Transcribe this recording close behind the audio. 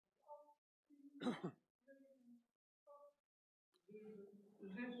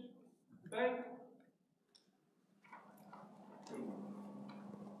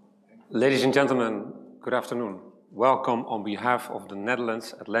Ladies and gentlemen, good afternoon. Welcome on behalf of the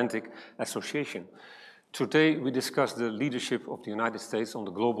Netherlands Atlantic Association. Today we discuss the leadership of the United States on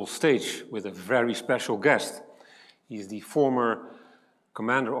the global stage with a very special guest. He is the former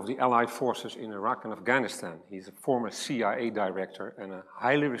commander of the Allied forces in Iraq and Afghanistan. He is a former CIA director and a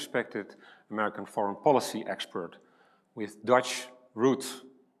highly respected American foreign policy expert with Dutch roots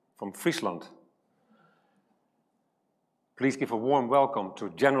from Friesland. Please give a warm welcome to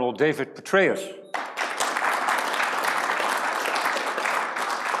General David Petraeus.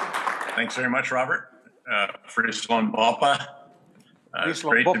 Thanks very much, Robert. Friesland Bapa. It's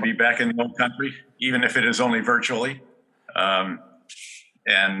great to be back in the old country, even if it is only virtually.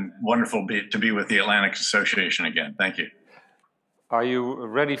 And wonderful to be with the Atlantic Association again. Thank you. Are you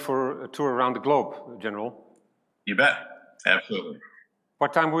ready for a tour around the globe, General? You bet. Absolutely.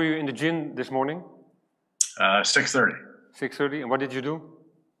 What time were you in the gym this morning? 6:30. 6:30. And what did you do?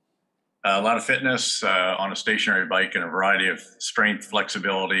 A lot of fitness on a stationary bike and a variety of strength,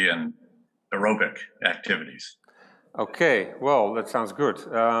 flexibility, and aerobic activities. Okay, well, that sounds good.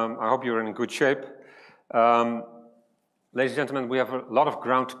 I hope you're in good shape. Ladies and gentlemen, we have a lot of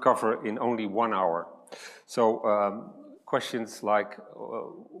ground to cover in only 1 hour. So questions like,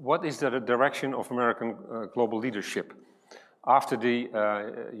 what is the direction of American global leadership after the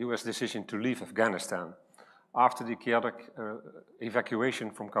US decision to leave Afghanistan, after the chaotic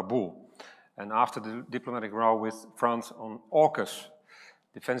evacuation from Kabul, and after the diplomatic row with France on AUKUS,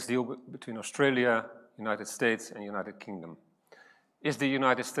 defense deal between Australia, United States and United Kingdom? Is the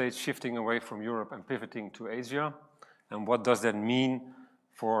United States shifting away from Europe and pivoting to Asia? And what does that mean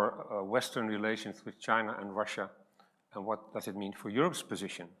for Western relations with China and Russia? And what does it mean for Europe's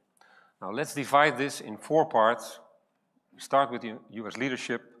position? Now let's divide this in 4 parts. We start with the US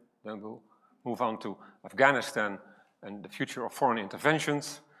leadership, then we'll move on to Afghanistan and the future of foreign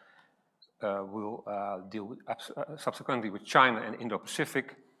interventions. We'll deal subsequently with China and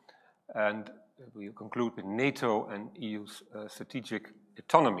Indo-Pacific. And we'll conclude with NATO and EU's strategic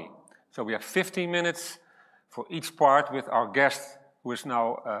autonomy. So we have 15 minutes for each part with our guest, who is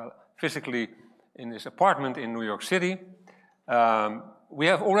now physically in his apartment in New York City. We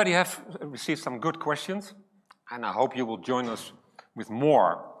already have received some good questions, and I hope you will join us with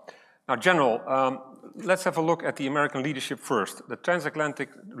more. Now, General, let's have a look at the American leadership first. The transatlantic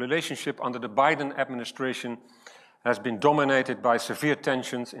relationship under the Biden administration has been dominated by severe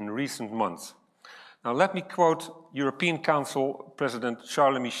tensions in recent months. Now, let me quote European Council President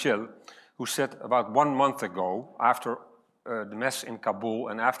Charles Michel, who said about 1 month ago, after the mess in Kabul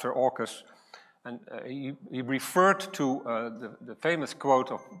and after AUKUS, and he referred to the famous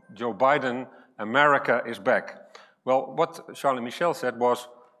quote of Joe Biden, "America is back." Well, what Charles Michel said was,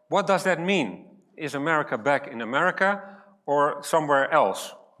 what does that mean? Is America back in America or somewhere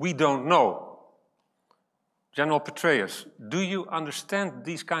else? We don't know. General Petraeus, do you understand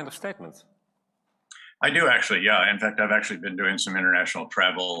these kind of statements? I do actually, yeah. In fact, I've actually been doing some international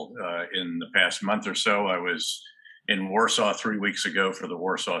travel in the past month or so. I was in Warsaw 3 weeks ago for the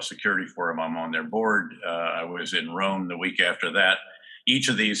Warsaw Security Forum. I'm on their board. I was in Rome the week after that. Each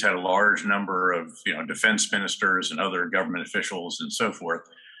of these had a large number of defense ministers and other government officials and so forth.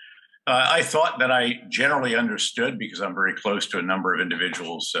 I thought that I generally understood, because I'm very close to a number of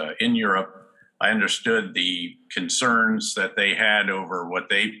individuals in Europe. I understood the concerns that they had over what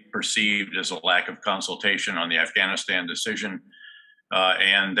they perceived as a lack of consultation on the Afghanistan decision.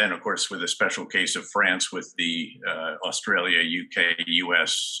 And then, of course, with a special case of France with the Australia, UK,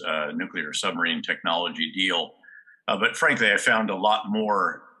 US nuclear submarine technology deal. But frankly, I found a lot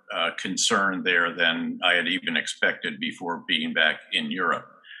more concern there than I had even expected before being back in Europe.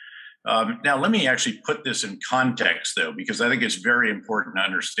 Now, let me actually put this in context, though, because I think it's very important to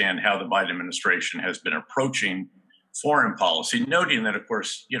understand how the Biden administration has been approaching foreign policy, noting that, of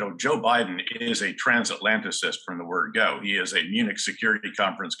course, Joe Biden is a transatlanticist from the word go. He is a Munich Security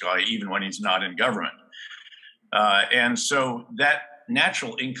Conference guy, even when he's not in government. And so that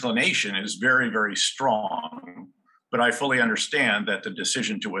natural inclination is very, very strong. But I fully understand that the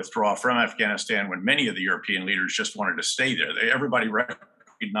decision to withdraw from Afghanistan, when many of the European leaders just wanted to stay there, everybody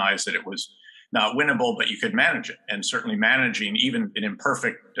recognized that it was not winnable, but you could manage it. And certainly managing even an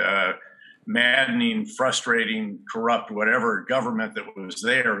imperfect, maddening, frustrating, corrupt, whatever government that was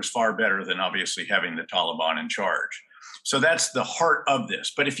there is far better than obviously having the Taliban in charge. So that's the heart of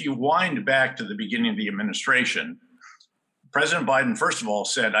this. But if you wind back to the beginning of the administration, President Biden, first of all,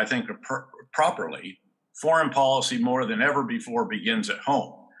 said, I think properly, foreign policy more than ever before begins at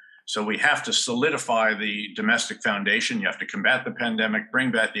home. So we have to solidify the domestic foundation. You have to combat the pandemic,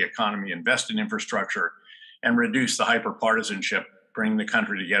 bring back the economy, invest in infrastructure, and reduce the hyper-partisanship, bring the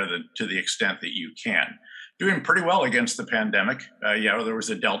country together to the extent that you can. Doing pretty well against the pandemic. Yeah, there was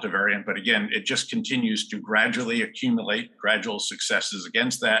a Delta variant, but again, it just continues to gradually accumulate gradual successes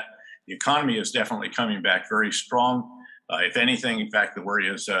against that. The economy is definitely coming back very strong. If anything, in fact, the worry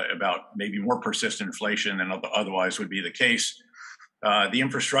is about maybe more persistent inflation than otherwise would be the case. The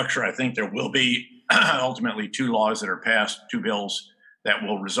infrastructure, I think there will be ultimately 2 laws that are passed, 2 bills that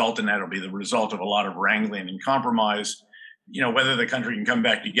will result in that. It'll be the result of a lot of wrangling and compromise. You know, whether the country can come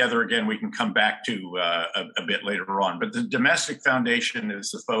back together again, we can come back to a bit later on. But the domestic foundation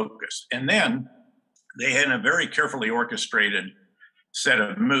is the focus. And then they had a very carefully orchestrated set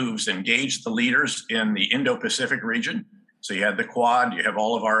of moves, engaged the leaders in the Indo-Pacific region. So you had the Quad, you have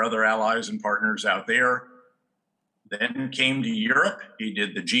all of our other allies and partners out there. Then came to Europe. He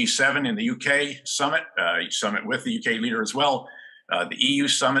did the G7 in the UK summit, summit with the UK leader as well. The EU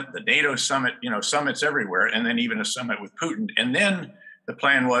summit, the NATO summit, you know, summits everywhere, and then even a summit with Putin. And then the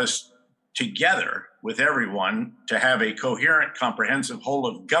plan was together with everyone to have a coherent, comprehensive whole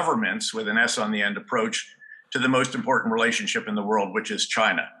of governments with an S on the end approach to the most important relationship in the world, which is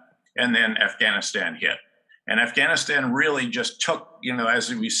China. And then Afghanistan hit. And Afghanistan really just took, you know,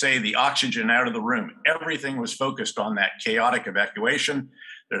 as we say, the oxygen out of the room. Everything was focused on that chaotic evacuation.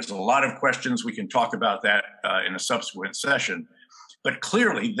 There's a lot of questions. We can talk about that in a subsequent session. But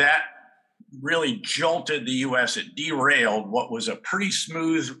clearly that really jolted the U.S. It derailed what was a pretty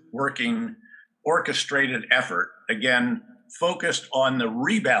smooth working, orchestrated effort, again, focused on the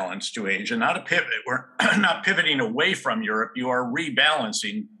rebalance to Asia, not a pivot. We're not pivoting away from Europe. You are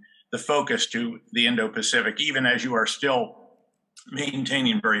rebalancing the focus to the Indo-Pacific, even as you are still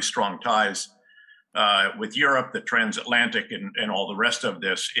maintaining very strong ties with Europe, the transatlantic, and all the rest of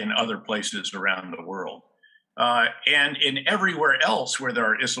this in other places around the world. And in everywhere else where there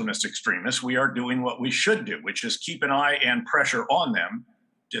are Islamist extremists, we are doing what we should do, which is keep an eye and pressure on them,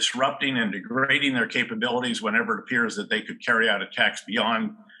 disrupting and degrading their capabilities whenever it appears that they could carry out attacks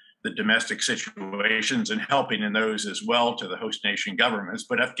beyond the domestic situations, and helping in those as well to the host nation governments.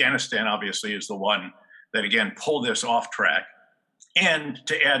 But Afghanistan obviously is the one that, again, pulled this off track. And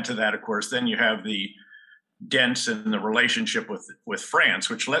to add to that, of course, then you have the dents in the relationship with France,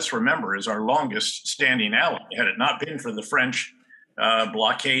 which, let's remember, is our longest standing ally. Had it not been for the French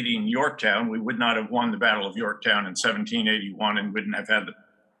blockading Yorktown, we would not have won the Battle of Yorktown in 1781 and wouldn't have had the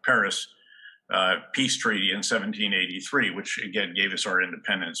Paris peace treaty in 1783, which again gave us our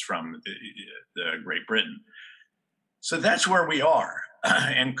independence from the Great Britain. So that's where we are.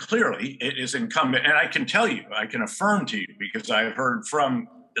 And clearly it is incumbent, and I can tell you, I can affirm to you, because I have heard from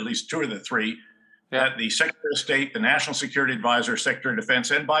at least 2 of the 3, that the Secretary of State, the National Security Advisor, Secretary of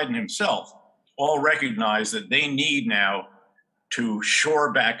Defense, and Biden himself all recognize that they need now to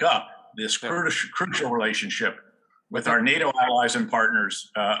shore back up this crucial relationship with our NATO allies and partners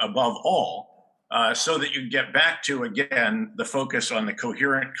above all, so that you get back to, again, the focus on the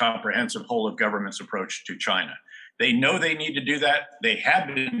coherent, comprehensive whole of governments approach to China. They know they need to do that. They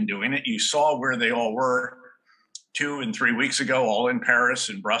have been doing it. You saw where they all were 2 and 3 weeks ago, all in Paris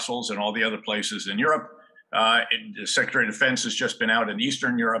and Brussels and all the other places in Europe. The Secretary of Defense has just been out in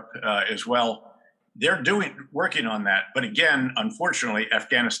Eastern Europe as well. They're working on that. But again, unfortunately,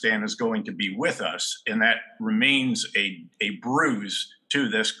 Afghanistan is going to be with us, and that remains a bruise to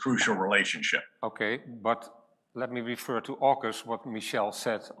this crucial relationship. Okay, but let me refer to AUKUS, what Michel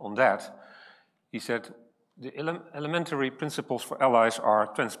said on that. He said, the elementary principles for allies are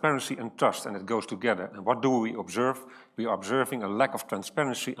transparency and trust, and it goes together. And what do we observe? We are observing a lack of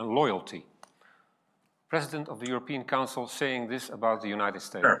transparency and loyalty. President of the European Council saying this about the United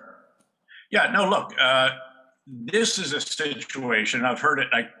States. Sure. Yeah, no, look, this is a situation, I've heard it,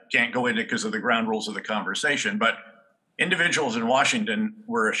 I can't go into it because of the ground rules of the conversation, but individuals in Washington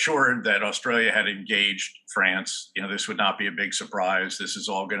were assured that Australia had engaged France. You know, this would not be a big surprise. This is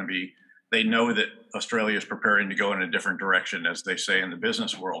all going to be, they know that Australia is preparing to go in a different direction, as they say in the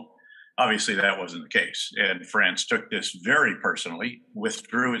business world. Obviously, that wasn't the case. And France took this very personally,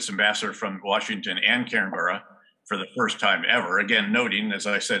 withdrew its ambassador from Washington and Canberra for the first time ever. Again, noting, as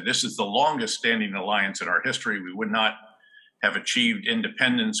I said, this is the longest standing alliance in our history. We would not have achieved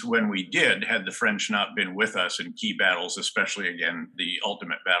independence when we did, had the French not been with us in key battles, especially, again, the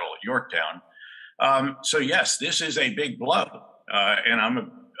ultimate battle at Yorktown. So yes, this is a big blow. And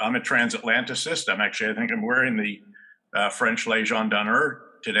I'm a transatlanticist. I think I'm wearing the French Légion d'honneur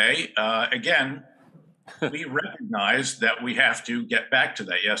today. Again, we recognize that we have to get back to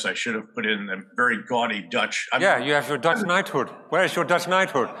that. Yes, I should have put in the very gaudy Dutch. Yeah, you have your Dutch knighthood. Where is your Dutch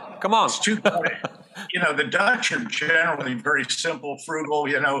knighthood? come on. It's too, the Dutch are generally very simple, frugal,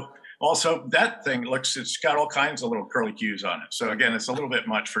 Also, that thing it's got all kinds of little curly cues on it. So again, it's a little bit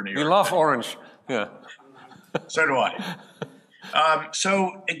much for New York. You love orange. Yeah. So do I.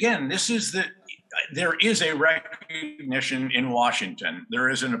 So again, there is a recognition in Washington. There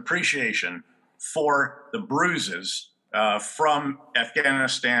is an appreciation for the bruises from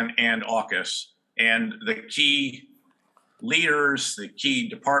Afghanistan and AUKUS, and the key leaders, the key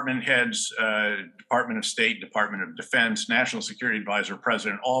department heads, Department of State, Department of Defense, National Security Advisor,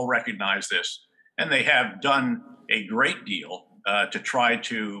 President, all recognize this. And they have done a great deal to try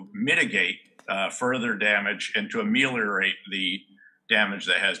to mitigate further damage and to ameliorate the damage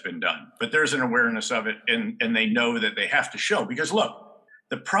that has been done. But there's an awareness of it, and they know that they have to show. Because look,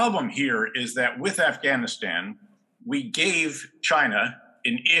 the problem here is that with Afghanistan, we gave China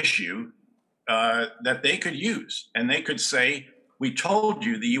an issue that they could use, and they could say, we told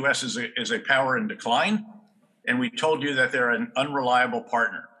you the U.S. is a power in decline, and we told you that they're an unreliable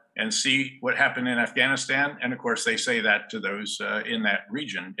partner. And see what happened in Afghanistan. And of course, they say that to those in that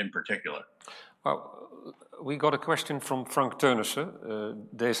region in particular. Well, we got a question from Frank Teunissen,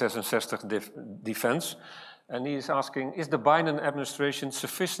 D66 Defense, and he is asking, is the Biden administration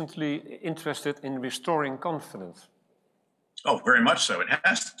sufficiently interested in restoring confidence? Oh, very much so. It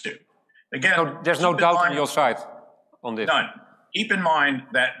has to. Again, no, there's no doubt on your side on this. None. Keep in mind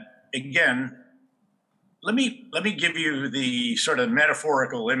that, again, let me give you the sort of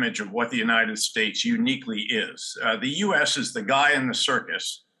metaphorical image of what the United States uniquely is. The U.S. is the guy in the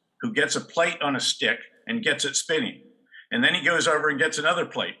circus who gets a plate on a stick and gets it spinning. And then he goes over and gets another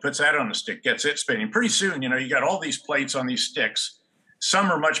plate, puts that on a stick, gets it spinning. Pretty soon, you got all these plates on these sticks.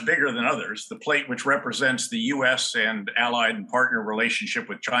 Some are much bigger than others. The plate which represents the U.S. and allied and partner relationship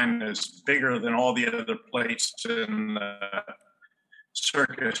with China is bigger than all the other plates in the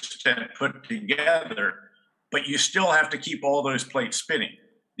circus tent put together. But you still have to keep all those plates spinning.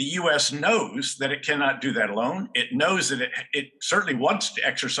 The U.S. knows that it cannot do that alone. It knows that it certainly wants to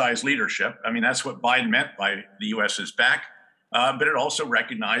exercise leadership. I mean, that's what Biden meant by the U.S.'s back. But it also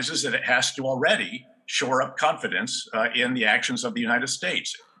recognizes that it has to already shore up confidence in the actions of the United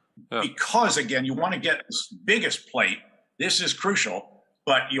States. Yeah. Because, again, you want to get this biggest plate. This is crucial,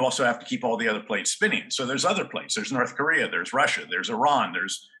 but you also have to keep all the other plates spinning. So there's other plates. There's North Korea, there's Russia, there's Iran,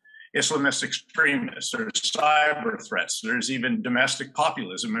 there's Islamist extremists, there's cyber threats, there's even domestic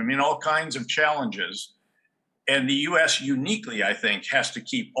populism. I mean, all kinds of challenges. And the U.S. uniquely, I think, has to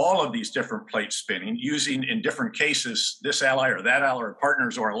keep all of these different plates spinning, using in different cases this ally or that ally or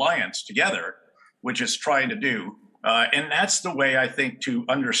partners or alliance together, which it's trying to do. And that's the way, I think, to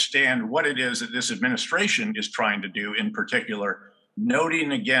understand what it is that this administration is trying to do in particular,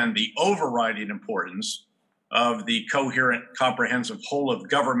 noting again the overriding importance of the coherent, comprehensive whole of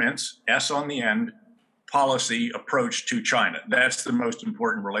governments, S on the end, policy approach to China. That's the most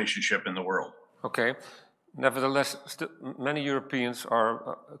important relationship in the world. Okay. Nevertheless, many Europeans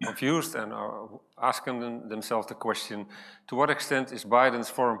are confused and are asking themselves the question, to what extent is Biden's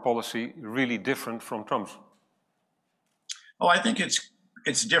foreign policy really different from Trump's? Oh, I think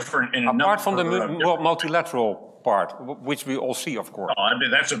it's different in apart from the multilateral part, which we all see, of course. Oh, I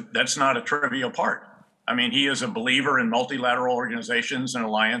mean, that's not a trivial part. I mean, he is a believer in multilateral organizations and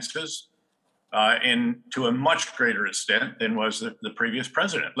alliances to a much greater extent than was the previous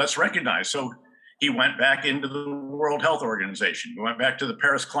president. Let's recognize. So he went back into the World Health Organization. We went back to the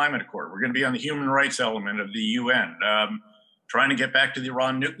Paris Climate Accord. We're going to be on the human rights element of the UN, trying to get back to the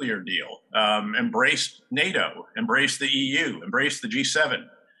Iran nuclear deal, embrace NATO, embrace the EU, embrace the G7.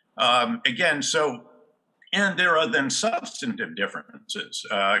 And there are then substantive differences,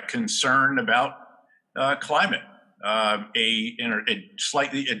 concern about climate, a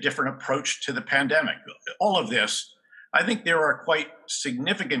slightly different approach to the pandemic. All of this, I think there are quite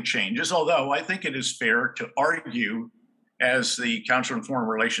significant changes, although I think it is fair to argue, as the Council on Foreign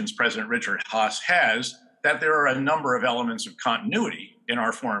Relations President Richard Haass has, that there are a number of elements of continuity in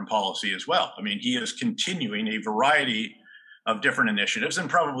our foreign policy as well. I mean, he is continuing a variety of different initiatives, and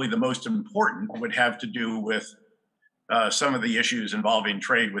probably the most important would have to do with some of the issues involving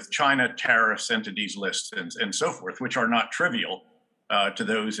trade with China, tariffs, entities lists, and so forth, which are not trivial to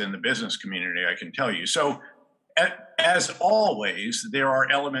those in the business community, I can tell you. So as always, there are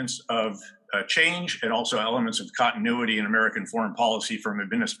elements of change and also elements of continuity in American foreign policy from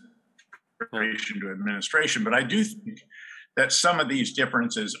administration to administration. But I do think that some of these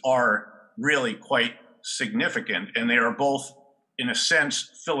differences are really quite significant, and they are both, in a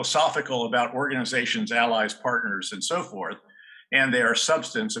sense, philosophical about organizations, allies, partners, and so forth, and they are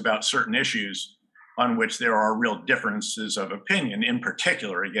substance about certain issues on which there are real differences of opinion. In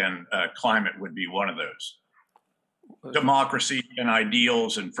particular, again, climate would be one of those. Democracy and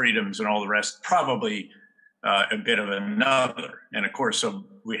ideals and freedoms and all the rest, probably a bit of another. And of course, so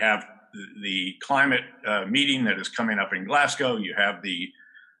we have the climate meeting that is coming up in Glasgow. You have the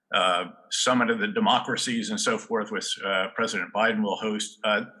summit of the democracies and so forth, which President Biden will host.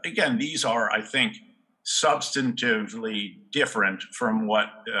 Again, these are, I think, substantively different from what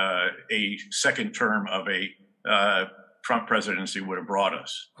a second term of a Trump presidency would have brought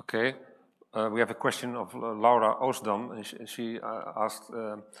us. Okay. We have a question of Laura Oostdam, and she asked,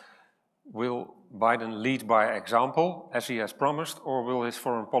 will Biden lead by example, as he has promised, or will his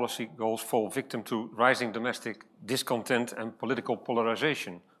foreign policy goals fall victim to rising domestic discontent and political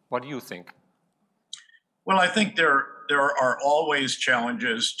polarization? What do you think? Well, I think there are always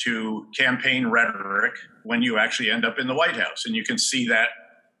challenges to campaign rhetoric when you actually end up in the White House. And you can see that,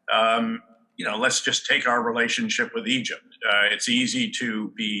 let's just take our relationship with Egypt. It's easy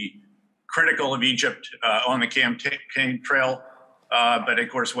to be critical of Egypt on the campaign trail. But of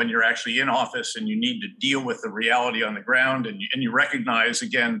course, when you're actually in office and you need to deal with the reality on the ground and you recognize,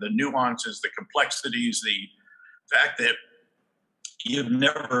 again, the nuances, the complexities, the fact that you've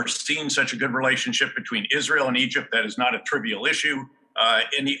never seen such a good relationship between Israel and Egypt, that is not a trivial issue,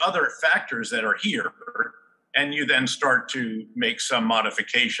 and the other factors that are here, and you then start to make some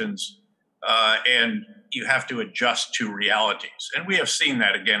modifications and you have to adjust to realities. And we have seen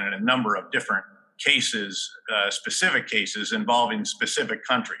that again in a number of different cases, specific cases involving specific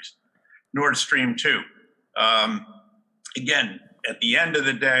countries. Nord Stream 2. Again, at the end of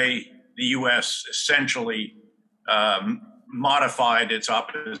the day, the U.S. essentially modified its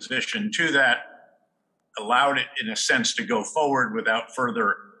opposition to that, allowed it in a sense to go forward without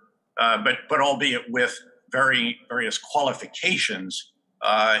further, but albeit with various qualifications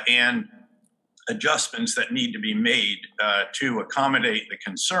and adjustments that need to be made to accommodate the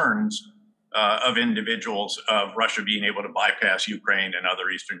concerns of individuals of Russia being able to bypass Ukraine and other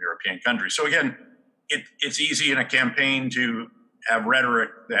Eastern European countries. So again, it's easy in a campaign to have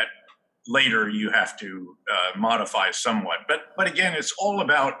rhetoric that later you have to modify somewhat. But again, it's all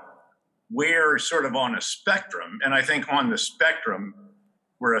about where sort of on a spectrum. And I think on the spectrum,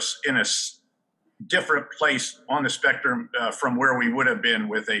 we're in a different place on the spectrum from where we would have been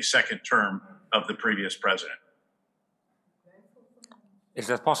with a second term of the previous president. Is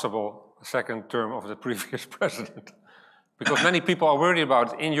that possible, a second term of the previous president? Because many people are worried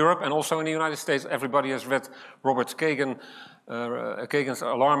about it in Europe and also in the United States. Everybody has read Robert Kagan's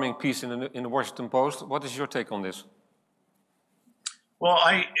alarming piece in the Washington Post. What is your take on this? Well,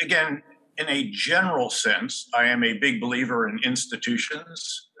 again, in a general sense, I am a big believer in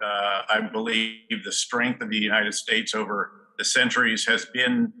institutions. I believe the strength of the United States over the centuries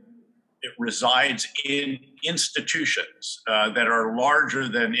it resides in institutions that are larger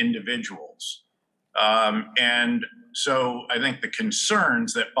than individuals. And so I think the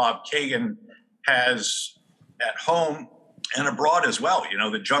concerns that Bob Kagan has at home and abroad as well,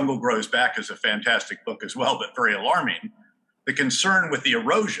 The Jungle Grows Back is a fantastic book as well, but very alarming. The concern with the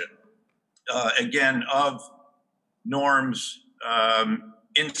erosion, again, of norms,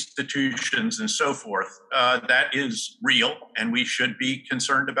 institutions, and so forth, that is real, and we should be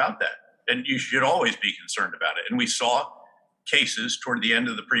concerned about that. And you should always be concerned about it. And we saw cases toward the end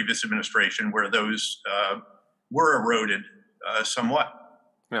of the previous administration where those were eroded somewhat.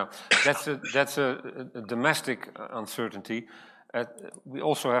 Yeah, that's a domestic uncertainty. We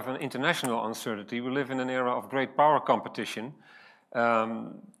also have an international uncertainty. We live in an era of great power competition.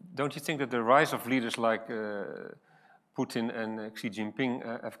 Don't you think that the rise of leaders like Putin and Xi Jinping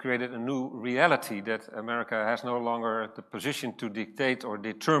have created a new reality that America has no longer the position to dictate or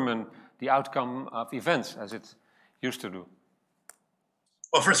determine the outcome of events as it used to do?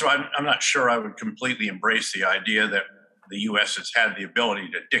 Well, first of all, I'm not sure I would completely embrace the idea that the U.S. has had the ability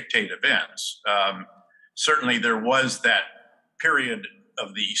to dictate events. Certainly there was that period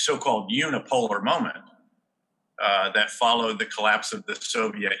of the so-called unipolar moment that followed the collapse of the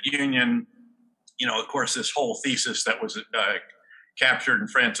Soviet Union. Of course, this whole thesis that was captured in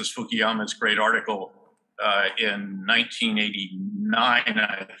Francis Fukuyama's great article in 1989,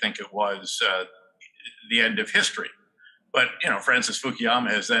 I think it was, the end of history. But, Francis Fukuyama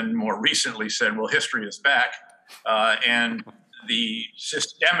has then more recently said, well, history is back. And the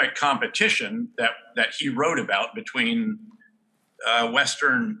systemic competition that he wrote about between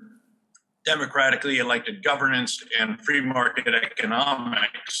Western democratically elected governance and free market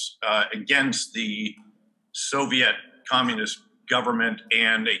economics against the Soviet communist government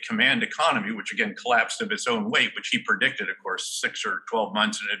and a command economy, which again collapsed of its own weight, which he predicted, of course, 6 or 12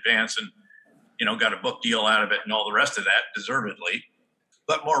 months in advance. And got a book deal out of it and all the rest of that, deservedly.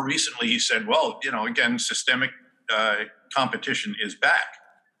 But more recently, he said, well, again, systemic competition is back.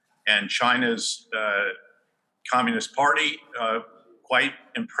 And China's Communist Party, quite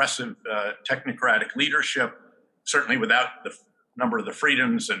impressive technocratic leadership, certainly without the number of the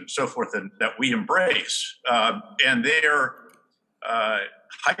freedoms and so forth that we embrace. And their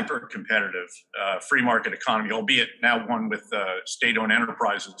hyper-competitive free market economy, albeit now one with state-owned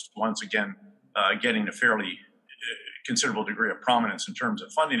enterprises once again getting a fairly considerable degree of prominence in terms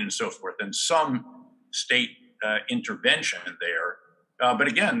of funding and so forth, and some state intervention there. But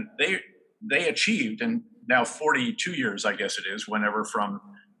again, they achieved, and now 42 years, I guess it is, when Deng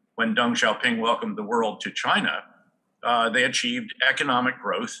Xiaoping welcomed the world to China, they achieved economic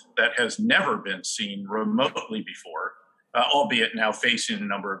growth that has never been seen remotely before, albeit now facing a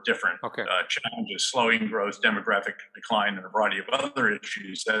number of different challenges, slowing growth, demographic decline, and a variety of other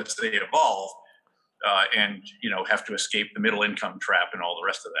issues as they evolve, and have to escape the middle income trap and all the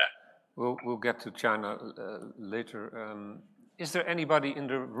rest of that. We'll get to China later. Is there anybody in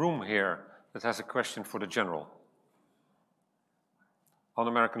the room here that has a question for the general on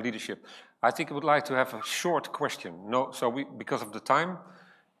American leadership? I think I would like to have a short question. Because of the time,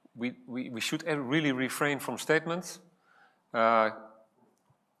 we should really refrain from statements. If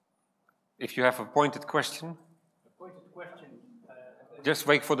you have a pointed question, just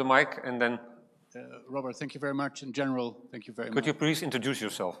wait for the mic and then. Robert, thank you very much. In general, thank you very much. Could you please introduce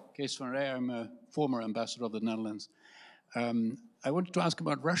yourself? Kees van Rij, I'm a former ambassador of the Netherlands. I wanted to ask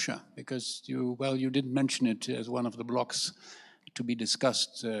about Russia, because you didn't mention it as one of the blocks to be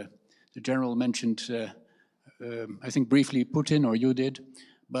discussed. The general mentioned, I think briefly Putin, or you did,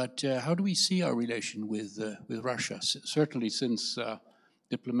 but how do we see our relation with Russia? Certainly since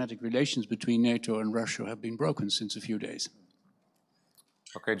diplomatic relations between NATO and Russia have been broken since a few days.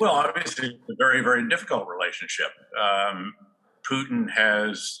 Okay. Well, obviously, it's a very, very difficult relationship. Putin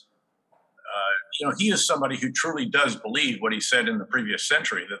has, he is somebody who truly does believe what he said in the previous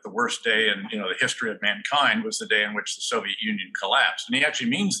century, that the worst day in the history of mankind was the day in which the Soviet Union collapsed. And he actually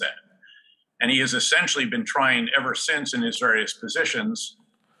means that. And he has essentially been trying ever since in his various positions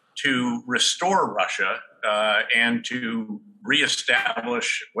to restore Russia and to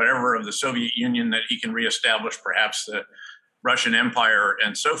reestablish whatever of the Soviet Union that he can reestablish, perhaps the Russian Empire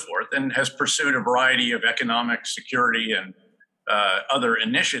and so forth, and has pursued a variety of economic, security, and other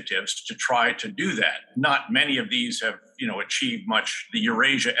initiatives to try to do that. Not many of these have, achieved much. The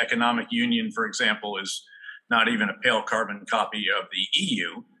Eurasia Economic Union, for example, is not even a pale carbon copy of the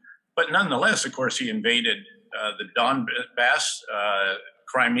EU. But nonetheless, of course, he invaded the Donbass,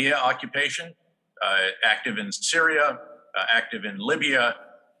 Crimea occupation, active in Syria, active in Libya,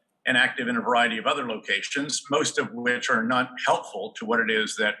 and active in a variety of other locations, most of which are not helpful to what it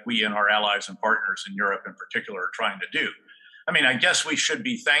is that we and our allies and partners in Europe in particular are trying to do. I mean, I guess we should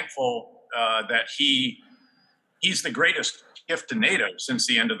be thankful that he's the greatest gift to NATO since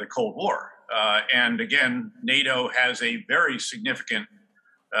the end of the Cold War. And again, NATO has a very significant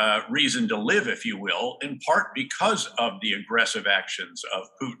reason to live, if you will, in part because of the aggressive actions of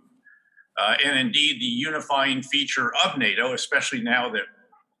Putin. And indeed, the unifying feature of NATO, especially now that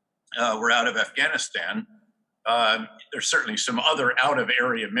we're out of Afghanistan, there's certainly some other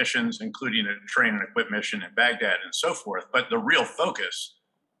out-of-area missions, including a train and equip mission in Baghdad and so forth. But the real focus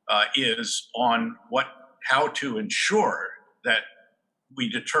is on how to ensure that we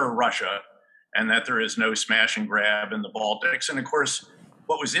deter Russia and that there is no smash and grab in the Baltics. And of course,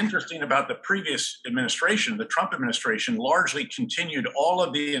 what was interesting about the previous administration, the Trump administration, largely continued all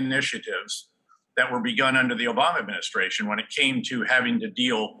of the initiatives that were begun under the Obama administration when it came to having to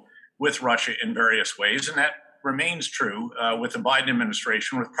deal with Russia in various ways. And that remains true with the Biden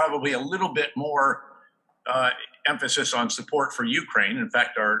administration, with probably a little bit more emphasis on support for Ukraine. In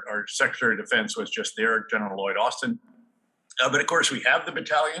fact, our Secretary of Defense was just there, General Lloyd Austin. But of course, we have the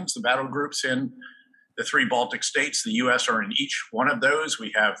battalions, the battle groups in the 3 Baltic states. The U.S. are in each one of those.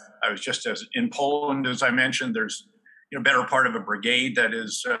 I was just in Poland, as I mentioned, there's better part of a brigade that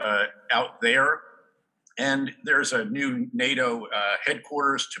is out there. And there's a new NATO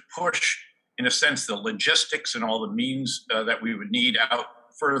headquarters to push, in a sense, the logistics and all the means that we would need out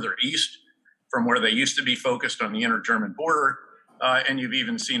further east from where they used to be focused on the inter-German border. And you've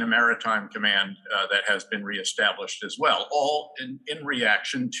even seen a maritime command that has been reestablished as well, all in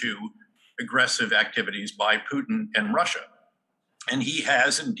reaction to aggressive activities by Putin and Russia. And he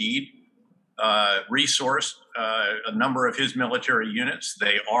has indeed resourced a number of his military units.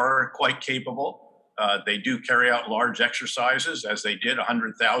 They are quite capable. They do carry out large exercises, as they did.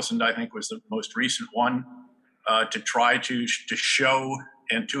 100,000, I think, was the most recent one, to try to show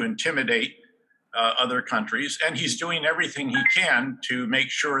and to intimidate other countries, and he's doing everything he can to make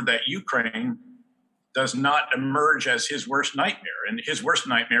sure that Ukraine does not emerge as his worst nightmare. And his worst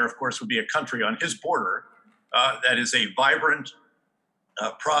nightmare, of course, would be a country on his border that is a vibrant,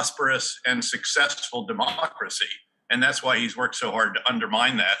 prosperous, and successful democracy. And that's why he's worked so hard to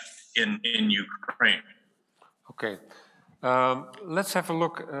undermine that in Ukraine. Okay. Let's have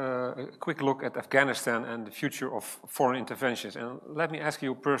a quick look at Afghanistan and the future of foreign interventions. And let me ask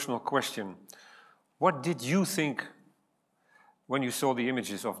you a personal question. What did you think when you saw the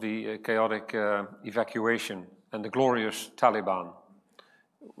images of the chaotic evacuation and the glorious Taliban?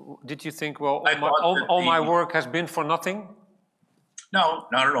 Did you think, well, all my work has been for nothing? No,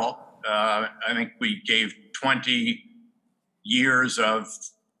 not at all. I think we gave 20 years of,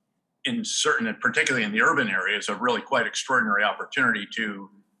 in certain, particularly in the urban areas, a really quite extraordinary opportunity to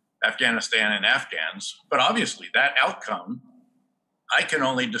Afghanistan and Afghans. But obviously that outcome, I can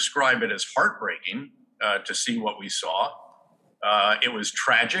only describe it as heartbreaking to see what we saw. It was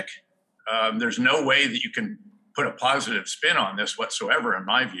tragic. There's no way that you can put a positive spin on this whatsoever, in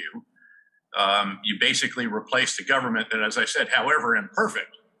my view. You basically replaced a government that, as I said, however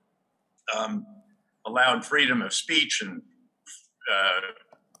imperfect, allowed freedom of speech, and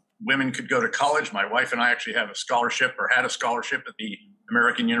women could go to college. My wife and I actually have a scholarship, or had a scholarship, at the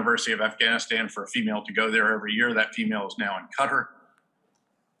American University of Afghanistan for a female to go there every year. That female is now in Qatar.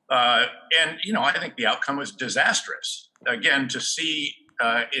 And, you know, I think the outcome was disastrous. Again, to see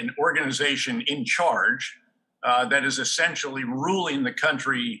an organization in charge that is essentially ruling the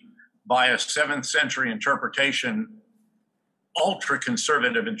country by a 7th century interpretation,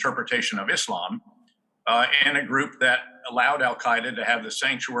 ultra-conservative interpretation of Islam, and a group that allowed al-Qaeda to have the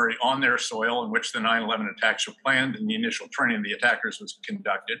sanctuary on their soil in which the 9/11 attacks were planned and the initial training of the attackers was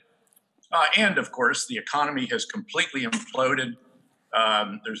conducted. And of course, the economy has completely imploded.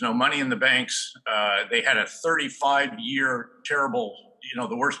 There's no money in the banks. They had a 35-year terrible, you know,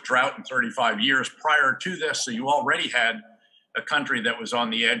 the worst drought in 35 years prior to this. So you already had a country that was on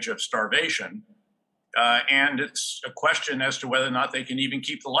the edge of starvation. And it's a question as to whether or not they can even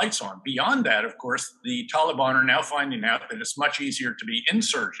keep the lights on. Beyond that, of course, the Taliban are now finding out that it's much easier to be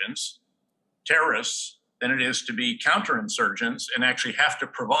insurgents, terrorists, than it is to be counterinsurgents, and actually have to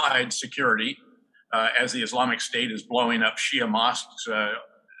provide security as the Islamic State is blowing up Shia mosques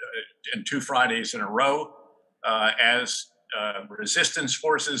in 2 Fridays in a row, as resistance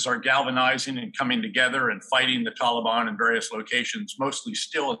forces are galvanizing and coming together and fighting the Taliban in various locations, mostly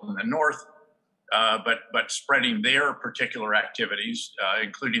still in the north, but spreading their particular activities,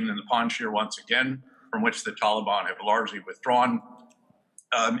 including in the Panjshir once again, from which the Taliban have largely withdrawn.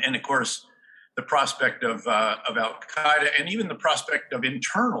 And of course, the prospect of al-Qaeda, and even the prospect of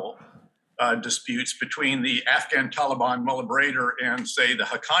internal disputes between the Afghan Taliban Mullah Baradar and, say, the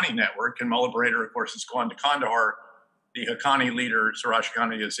Haqqani network. And Mullah Baradar, of course, has gone to Kandahar. The Haqqani leader, Suraj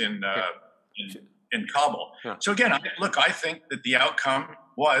Ghani, is in Kabul. Yeah. So again, look, I think that the outcome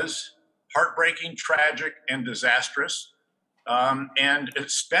was heartbreaking, tragic, and disastrous, and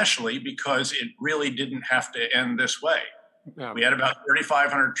especially because it really didn't have to end this way. Yeah. We had about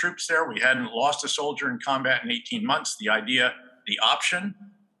 3,500 troops there. We hadn't lost a soldier in combat in 18 months. The idea, the option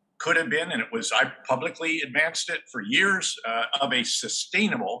could have been, and it was, I publicly advanced it for years, of a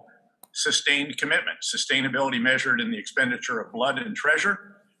sustained commitment, sustainability measured in the expenditure of blood and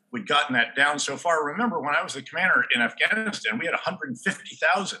treasure. We'd gotten that down so far. Remember, when I was the commander in Afghanistan, we had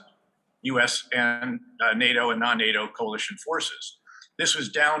 150,000 U.S. and NATO and non-NATO coalition forces. This was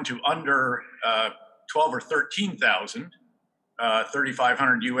down to under 12 or 13,000,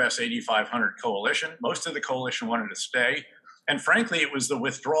 3,500 U.S., 8,500 coalition. Most of the coalition wanted to stay. And frankly, it was the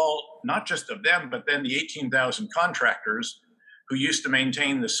withdrawal, not just of them, but then the 18,000 contractors who used to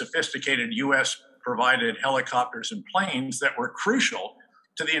maintain the sophisticated U.S.-provided helicopters and planes that were crucial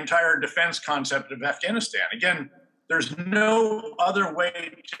to the entire defense concept of Afghanistan. Again, there's no other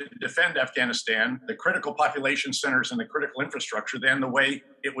way to defend Afghanistan, the critical population centers and the critical infrastructure, than the way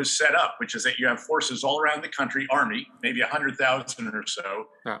it was set up, which is that you have forces all around the country, army, maybe 100,000 or so,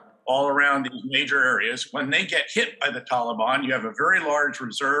 yeah, all around these major areas. When they get hit by the Taliban, you have a very large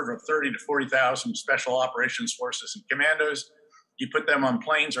reserve of 30 to 40,000 special operations forces and commandos. You put them on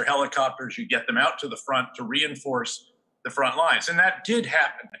planes or helicopters, you get them out to the front to reinforce the front lines. And that did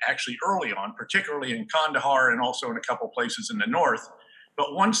happen actually early on, particularly in Kandahar and also in a couple places in the north.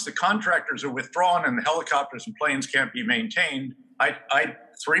 But once the contractors are withdrawn and the helicopters and planes can't be maintained,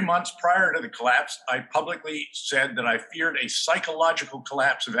 3 months prior to the collapse, I publicly said that I feared a psychological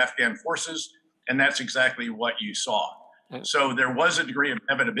collapse of Afghan forces, and that's exactly what you saw. So there was a degree of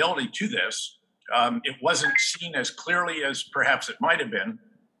inevitability to this. It wasn't seen as clearly as perhaps it might have been,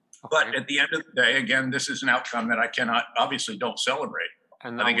 But at the end of the day, again, this is an outcome that I obviously don't celebrate.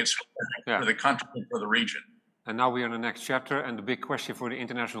 And I think it's for the country and for the region. And now we are in the next chapter, and the big question for the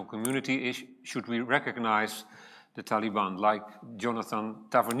international community is, should we recognize the Taliban, like Jonathan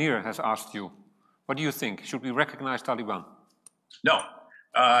Tavernier has asked you? What do you think? Should we recognize Taliban? No.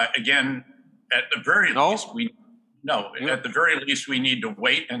 Again, at the very least, at the very least, we need to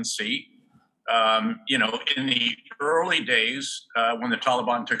wait and see. You know, in the early days, when the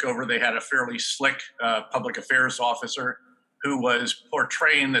Taliban took over, they had a fairly slick public affairs officer who was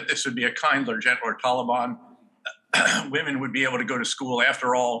portraying that this would be a kinder, gentler Taliban. Women would be able to go to school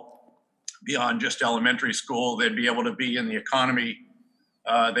after all, beyond just elementary school. They'd be able to be in the economy.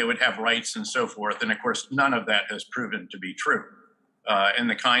 They would have rights and so forth. And of course, none of that has proven to be true. And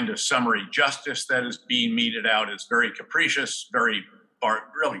the kind of summary justice that is being meted out is very capricious, really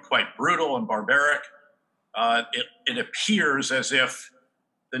quite brutal and barbaric. It appears as if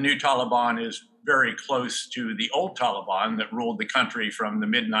the new Taliban is very close to the old Taliban that ruled the country from the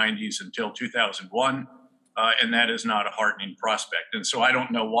mid-90s until 2001. And that is not a heartening prospect. And so I don't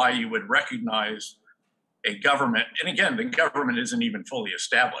know why you would recognize a government. And again, the government isn't even fully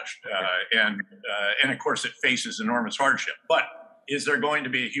established. And of course, it faces enormous hardship. But is there going to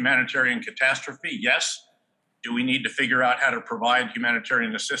be a humanitarian catastrophe? Yes. Do we need to figure out how to provide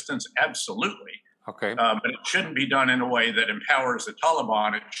humanitarian assistance? Absolutely. Okay. But it shouldn't be done in a way that empowers the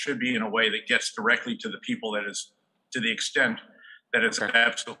Taliban. It should be in a way that gets directly to the people, that is to the extent that it's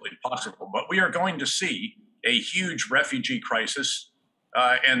absolutely possible. But we are going to see a huge refugee crisis,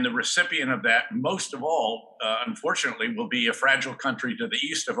 and the recipient of that, most of all, unfortunately, will be a fragile country to the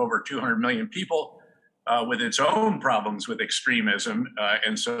east of over 200 million people, with its own problems with extremism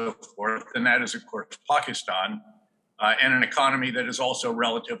and so forth. And that is, of course, Pakistan, and an economy that is also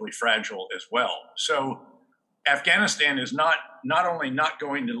relatively fragile as well. So Afghanistan is not only not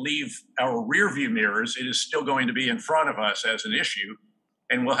going to leave our rearview mirrors, it is still going to be in front of us as an issue.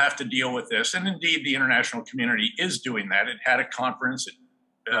 And we'll have to deal with this. And indeed, the international community is doing that. It had a conference.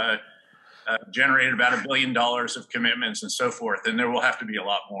 It generated about $1 billion of commitments and so forth. And there will have to be a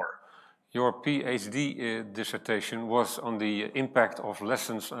lot more. Your PhD dissertation was on the impact of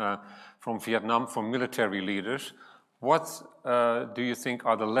lessons from Vietnam for military leaders. What do you think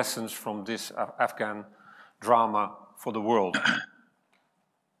are the lessons from this Afghan drama for the world?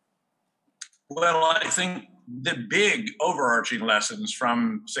 Well, I think the big overarching lessons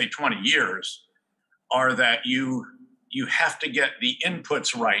from, say, 20 years are that you have to get the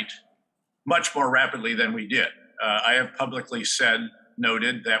inputs right much more rapidly than we did. I have publicly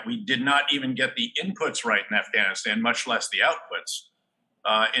noted that we did not even get the inputs right in Afghanistan, much less the outputs,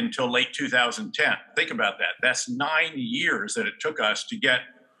 until late 2010. Think about that. That's 9 years that it took us to get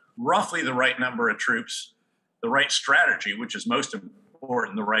roughly the right number of troops, the right strategy, which is most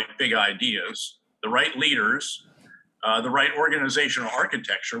important, the right big ideas, the right leaders, the right organizational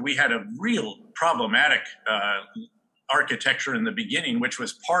architecture. We had a real problematic architecture in the beginning, which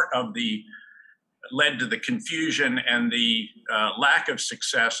was led to the confusion and the lack of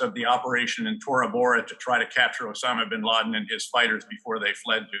success of the operation in Tora Bora to try to capture Osama bin Laden and his fighters before they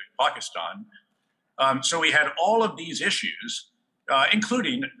fled to Pakistan. So we had all of these issues,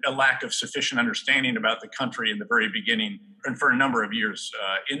 including a lack of sufficient understanding about the country in the very beginning and for a number of years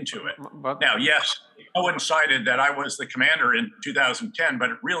into it. Now, yes, it coincided that I was the commander in 2010, but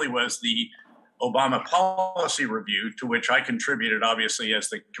it really was the Obama policy review, to which I contributed, obviously, as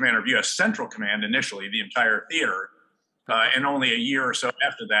the commander of U.S. Central Command initially, the entire theater. And only a year or so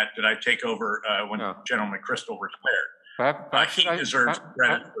after that did I take over when General McChrystal retired. He deserves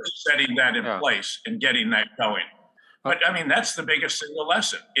credit for setting that in place and getting that going. But I mean, that's the biggest single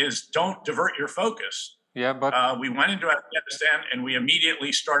lesson, is don't divert your focus. Yeah, but we went into Afghanistan and we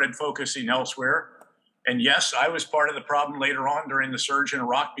immediately started focusing elsewhere. And yes, I was part of the problem later on during the surge in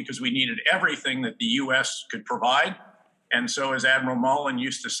Iraq, because we needed everything that the U.S. could provide. And so, as Admiral Mullen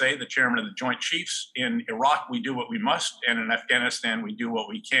used to say, the chairman of the Joint Chiefs, in Iraq, we do what we must, and in Afghanistan, we do what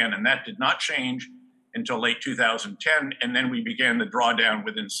we can. And that did not change until late 2010. And then we began the drawdown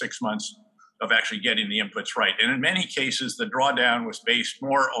within 6 months of actually getting the inputs right. And in many cases, the drawdown was based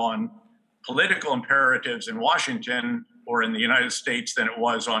more on political imperatives in Washington or in the United States than it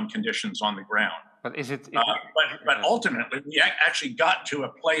was on conditions on the ground. But is it? But ultimately, we actually got to a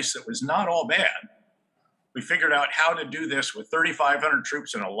place that was not all bad. We figured out how to do this with 3,500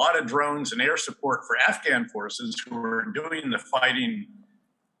 troops and a lot of drones and air support for Afghan forces who were doing the fighting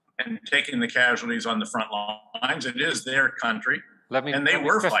and taking the casualties on the front lines. It is their country, and they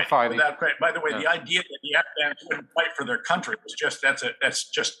were fighting. By the way, the idea that the Afghans wouldn't fight for their country was that's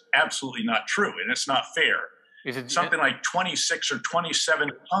just absolutely not true, and it's not fair. something like 26 or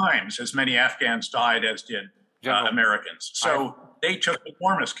 27 times as many Afghans died as did Americans. So they took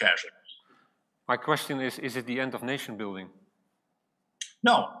enormous casualties. My question is it the end of nation building?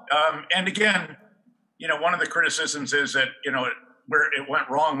 No. And again, one of the criticisms is that, where it went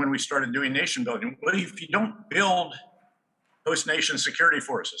wrong when we started doing nation building. Well, if you don't build host nation security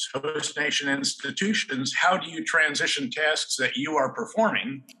forces, host nation institutions, how do you transition tasks that you are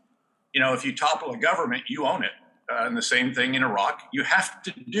performing? If you topple a government, you own it. And the same thing in Iraq, you have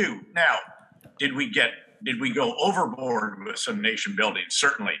to do. Now, did we go overboard with some nation building?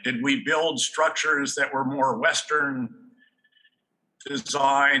 Certainly. Did we build structures that were more Western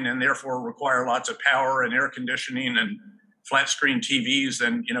design and therefore require lots of power and air conditioning and flat screen TVs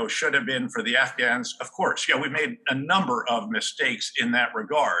than should have been for the Afghans? Of course, we made a number of mistakes in that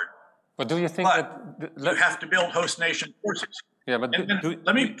regard. But do you think that you have to build host nation forces? Yeah, but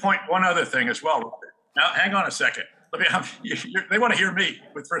let me point one other thing as well, Robert. Now, hang on a second. They want to hear me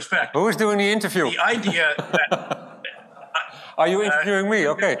with respect. Who is doing the interview? The idea that are you interviewing me?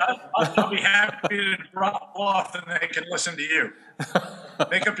 Okay. I'll be happy to drop off and they can listen to you.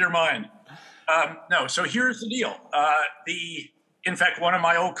 Make up your mind. No, so here's the deal. In fact, one of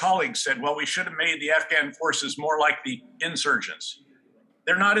my old colleagues said, well, we should have made the Afghan forces more like the insurgents.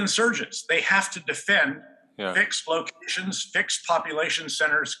 They're not insurgents. They have to defend fixed locations, fixed population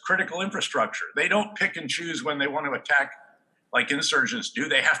centers, critical infrastructure. They don't pick and choose when they want to attack like insurgents do.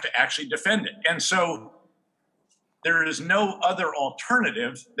 They have to actually defend it. And so there is no other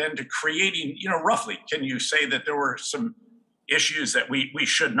alternative than to creating, roughly, can you say that there were some issues that we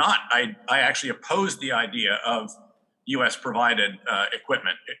should not? I actually opposed the idea of U.S. provided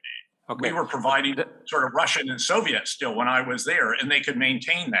equipment. Okay. We were providing sort of Russian and Soviet still when I was there, and they could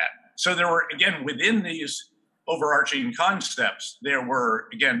maintain that. So there were, again, within these overarching concepts, there were,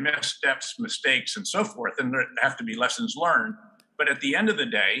 again, missteps, mistakes, and so forth, and there have to be lessons learned. But at the end of the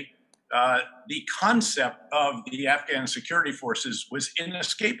day, the concept of the Afghan security forces was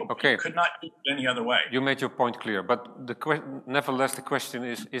inescapable. Okay. You could not do it any other way. You made your point clear, but nevertheless, the question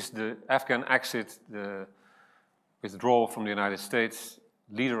is the Afghan exit, the withdrawal from the United States,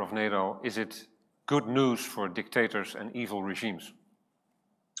 leader of NATO, is it good news for dictators and evil regimes?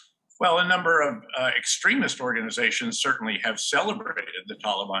 Well, a number of extremist organizations certainly have celebrated the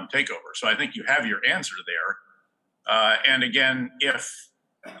Taliban takeover. So I think you have your answer there. And again, if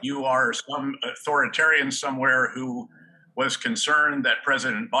you are some authoritarian somewhere who was concerned that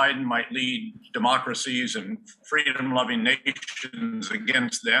President Biden might lead democracies and freedom-loving nations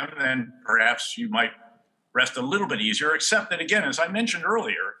against them, then perhaps you might rest a little bit easier, except that, again, as I mentioned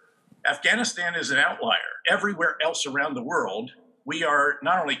earlier, Afghanistan is an outlier. Everywhere else around the world, we are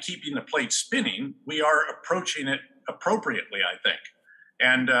not only keeping the plate spinning, we are approaching it appropriately, I think.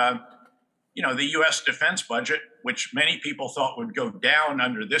 And, the U.S. defense budget, which many people thought would go down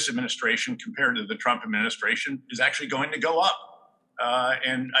under this administration compared to the Trump administration, is actually going to go up.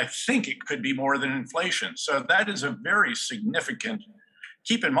 And I think it could be more than inflation. So that is a very significant.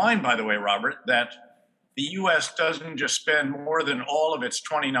 Keep in mind, by the way, Robert, that the U.S. doesn't just spend more than all of its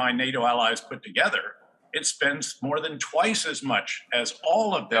 29 NATO allies put together. It spends more than twice as much as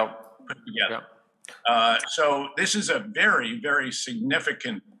all of them put together. So this is a very, very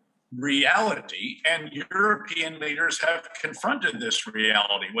significant reality, and European leaders have confronted this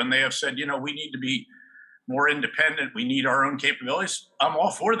reality when they have said, we need to be more independent, we need our own capabilities. I'm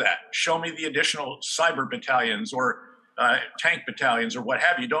all for that. Show me the additional cyber battalions or tank battalions or what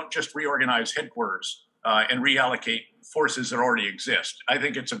have you. Don't just reorganize headquarters and reallocate forces that already exist. I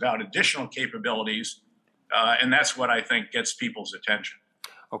think it's about additional capabilities, and that's what I think gets people's attention.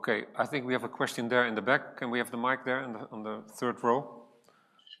 Okay, I think we have a question there in the back. Can we have the mic there on the third row?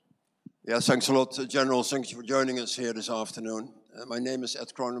 Yes, thanks a lot, General. Thank you for joining us here this afternoon. My name is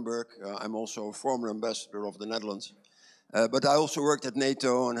Ed Kronenberg. I'm also a former ambassador of the Netherlands. But I also worked at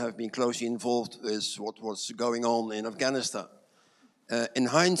NATO and have been closely involved with what was going on in Afghanistan. In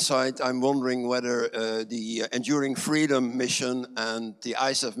hindsight, I'm wondering whether the Enduring Freedom mission and the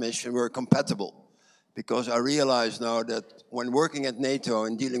ISAF mission were compatible. Because I realize now that when working at NATO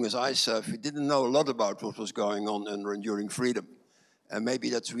and dealing with ISAF, we didn't know a lot about what was going on under Enduring Freedom. And maybe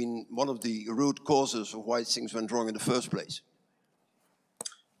that's been one of the root causes of why things went wrong in the first place.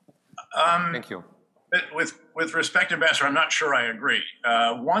 Thank you. With respect, Ambassador, I'm not sure I agree.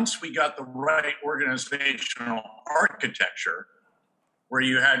 Once we got the right organizational architecture, where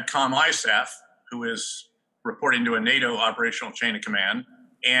you had COM ISAF, who is reporting to a NATO operational chain of command,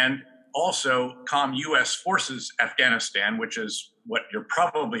 and also COM U.S. Forces Afghanistan, which is what you're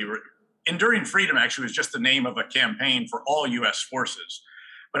probably... Enduring Freedom actually was just the name of a campaign for all U.S. forces.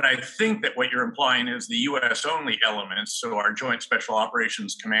 But I think that what you're implying is the U.S. only elements, so our Joint Special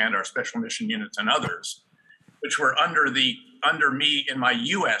Operations Command, our Special Mission Units, and others, which were under me in my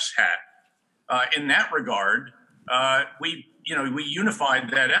U.S. hat. In that regard, we unified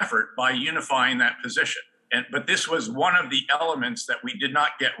that effort by unifying that position. But this was one of the elements that we did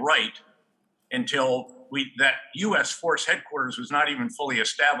not get right until that U.S. force headquarters was not even fully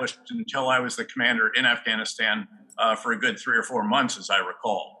established until I was the commander in Afghanistan for a good 3 or 4 months, as I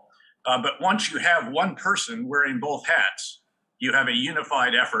recall. But once you have one person wearing both hats, you have a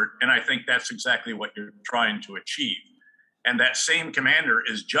unified effort, and I think that's exactly what you're trying to achieve. And that same commander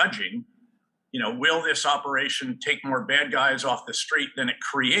is judging, will this operation take more bad guys off the street than it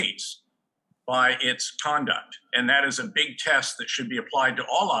creates by its conduct? And that is a big test that should be applied to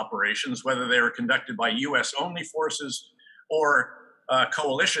all operations, whether they are conducted by U.S. only forces or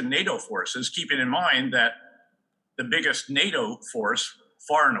coalition NATO forces, keeping in mind that the biggest NATO force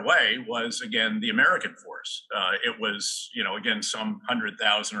far and away was, again, the American force. It was, again, some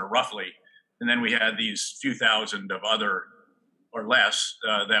 100,000 or roughly. And then we had these few thousand of other or less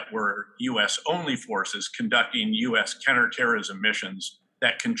that were U.S. only forces conducting U.S. counterterrorism missions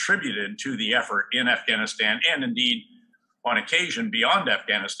that contributed to the effort in Afghanistan and indeed on occasion beyond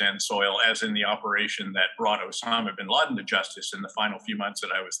Afghanistan soil, as in the operation that brought Osama bin Laden to justice in the final few months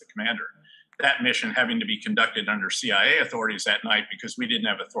that I was the commander. That mission having to be conducted under CIA authorities that night because we didn't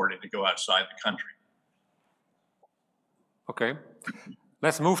have authority to go outside the country. Okay,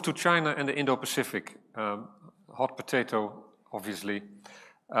 let's move to China and the Indo-Pacific. Hot potato, obviously.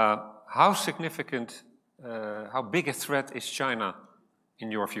 How significant, how big a threat is China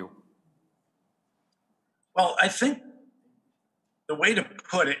in your view? Well, I think the way to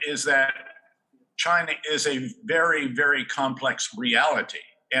put it is that China is a very, very complex reality.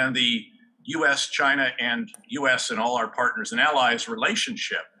 And the U.S., China, and U.S. and all our partners and allies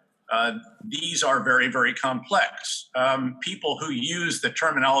relationship, these are very, very complex. People who use the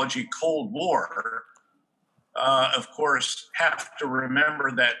terminology Cold War, of course, have to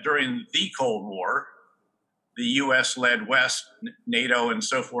remember that during the Cold War, the U.S. led West, NATO, and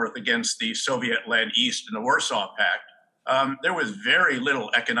so forth against the Soviet-led East and the Warsaw Pact. There was very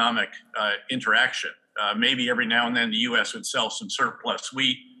little economic interaction. Maybe every now and then the U.S. would sell some surplus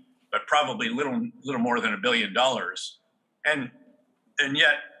wheat, but probably little more than $1 billion. And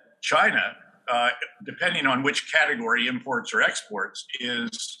yet China, depending on which category, imports or exports,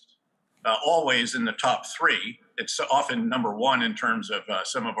 is always in the top 3. It's often number 1 in terms of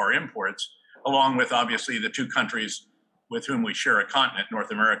some of our imports, along with obviously the 2 countries with whom we share a continent,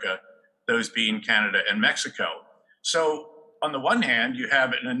 North America, those being Canada and Mexico. So on the one hand, you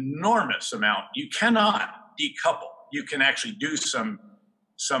have an enormous amount. You cannot decouple. You can actually do some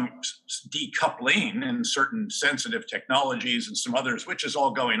decoupling in certain sensitive technologies and some others, which is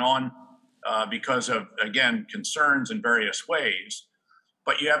all going on because of, again, concerns in various ways.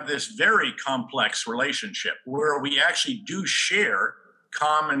 But you have this very complex relationship where we actually do share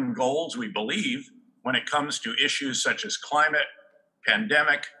common goals, we believe, when it comes to issues such as climate,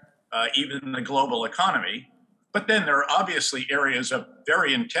 pandemic, even the global economy. But then there are obviously areas of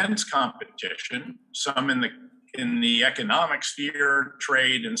very intense competition, some in the economic sphere,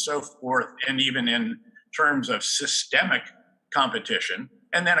 trade, and so forth, and even in terms of systemic competition.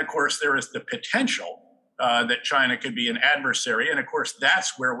 And then, of course, there is the potential that China could be an adversary. And of course,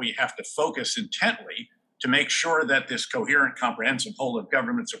 that's where we have to focus intently to make sure that this coherent, comprehensive whole of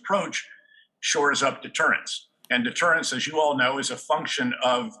government's approach shores up deterrence. And deterrence, as you all know, is a function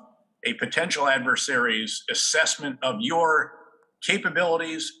of a potential adversary's assessment of your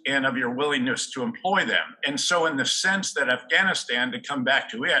capabilities and of your willingness to employ them. And so in the sense that Afghanistan, to come back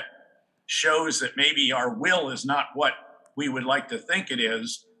to it, shows that maybe our will is not what we would like to think it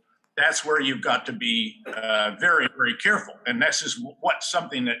is, that's where you've got to be very, very careful. And this is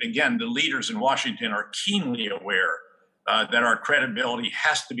something that, again, the leaders in Washington are keenly aware that our credibility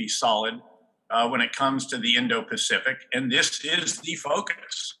has to be solid when it comes to the Indo-Pacific. And this is the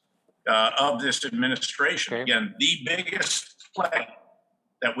focus of this administration. Okay. Again, the biggest plate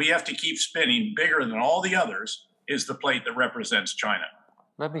that we have to keep spinning, bigger than all the others, is the plate that represents China.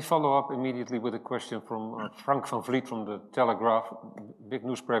 Let me follow up immediately with a question from Frank van Vliet from the Telegraph, big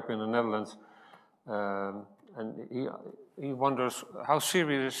newspaper in the Netherlands. And he wonders, how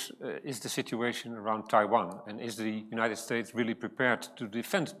serious is the situation around Taiwan? And is the United States really prepared to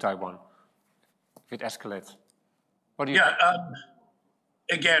defend Taiwan if it escalates? What do you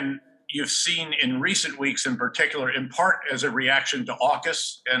think? Again, you've seen in recent weeks in particular, in part as a reaction to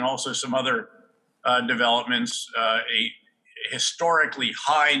AUKUS and also some other developments, a historically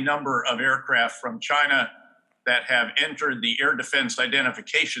high number of aircraft from China that have entered the air defense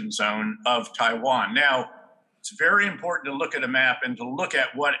identification zone of Taiwan. Now, it's very important to look at a map and to look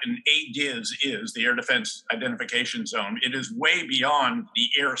at what an ADIZ is, the air defense identification zone. It is way beyond the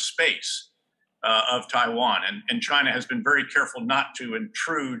airspace of Taiwan, and China has been very careful not to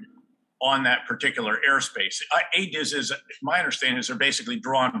intrude on that particular airspace. ADIZs, my understanding is, are basically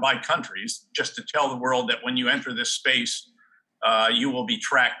drawn by countries just to tell the world that when you enter this space, you will be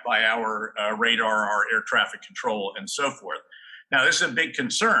tracked by our radar, our air traffic control, and so forth. Now, this is a big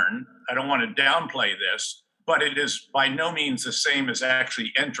concern. I don't want to downplay this, but it is by no means the same as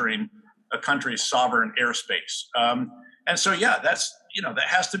actually entering a country's sovereign airspace. And so, yeah, that's, that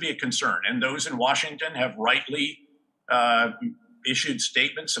has to be a concern. And those in Washington have rightly issued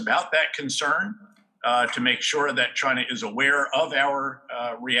statements about that concern to make sure that China is aware of our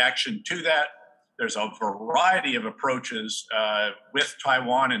reaction to that. There's a variety of approaches with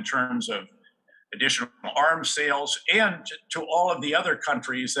Taiwan in terms of additional arms sales and to all of the other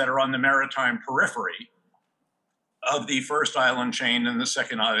countries that are on the maritime periphery of the first island chain and the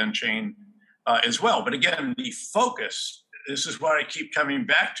second island chain as well. But again, the focus, this is what I keep coming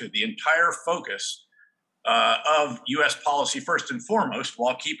back to, the entire focus of U.S. policy, first and foremost,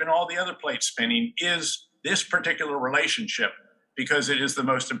 while keeping all the other plates spinning, is this particular relationship, because it is the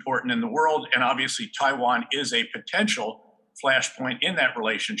most important in the world. And obviously, Taiwan is a potential flashpoint in that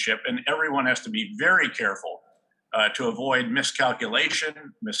relationship. And everyone has to be very careful to avoid miscalculation,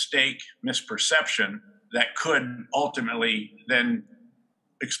 mistake, misperception that could ultimately then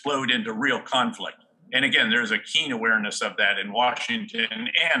explode into real conflict. And again, there's a keen awareness of that in Washington,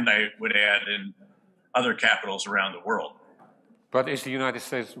 and I would add in other capitals around the world. But is the United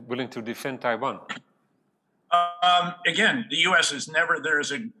States willing to defend Taiwan? Again, the U.S. is never,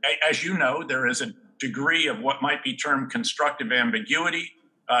 as you know, there is a degree of what might be termed constructive ambiguity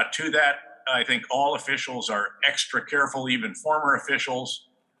to that. I think all officials are extra careful, even former officials,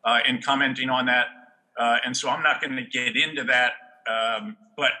 in commenting on that. And so I'm not going to get into that.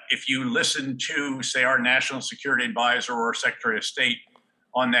 But if you listen to, say, our national security advisor or Secretary of State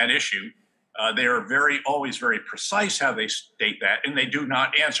on that issue, they are always very precise how they state that, and they do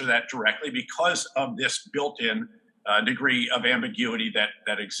not answer that directly because of this built-in degree of ambiguity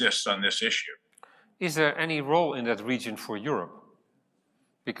that exists on this issue. Is there any role in that region for Europe?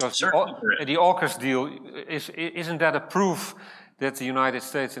 Because the AUKUS deal, isn't that a proof that the United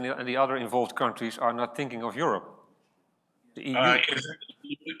States and the other involved countries are not thinking of Europe? The EU.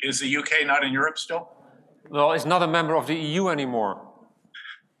 Is the UK not in Europe still? Well, it's not a member of the EU anymore.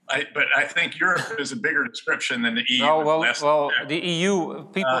 But I think Europe is a bigger description than the EU. No, well, the EU,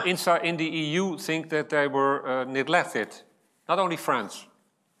 people inside in the EU think that they were neglected, not only France.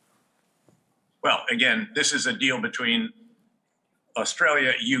 Well, again, this is a deal between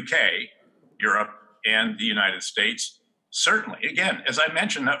Australia, UK, Europe, and the United States. Certainly, again, as I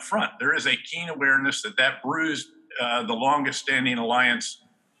mentioned up front, there is a keen awareness that bruised the longest standing alliance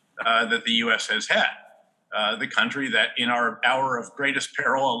that the U.S. has had. The country that in our hour of greatest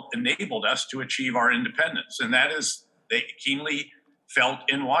peril enabled us to achieve our independence. And that is they keenly felt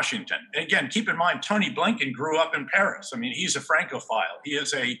in Washington. And again, keep in mind, Tony Blinken grew up in Paris. I mean, he's a Francophile. He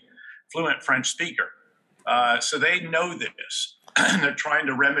is a fluent French speaker. So they know this. They're trying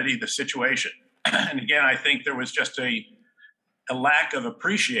to remedy the situation. And again, I think there was just a lack of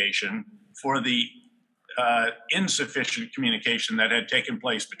appreciation for the insufficient communication that had taken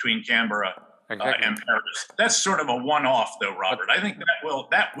place between Canberra and Paris. That's sort of a one-off, though, Robert. I think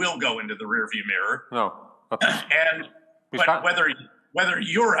that will go into the rearview mirror. No, but whether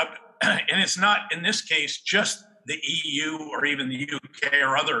Europe, and it's not in this case just the EU or even the UK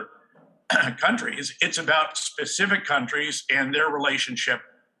or other countries, it's about specific countries and their relationship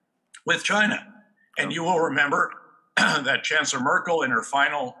with China. And you will remember that Chancellor Merkel, in her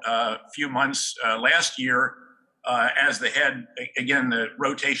final few months last year, as the head, again, the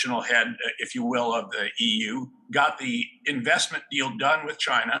rotational head, if you will, of the EU, got the investment deal done with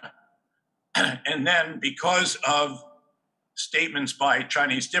China. And then because of statements by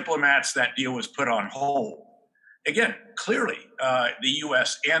Chinese diplomats, that deal was put on hold. Again, clearly, the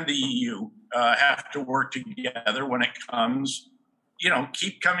US and the EU have to work together when it comes,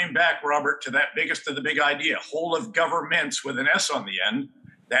 keep coming back, Robert, to that biggest of the big idea, whole of governments with an S on the end.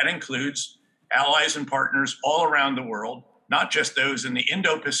 That includes allies and partners all around the world, not just those in the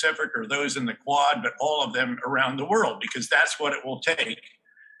Indo-Pacific or those in the Quad, but all of them around the world, because that's what it will take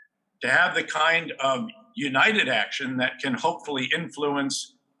to have the kind of united action that can hopefully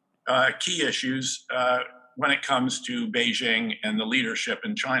influence key issues when it comes to Beijing and the leadership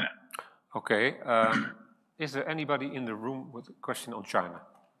in China. Okay. Is there anybody in the room with a question on China?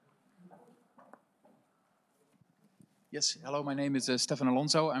 Yes, hello, my name is Stefan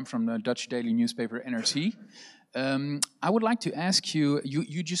Alonso. I'm from the Dutch daily newspaper NRC. I would like to ask you,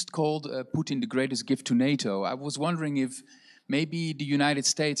 you just called Putin the greatest gift to NATO. I was wondering if maybe the United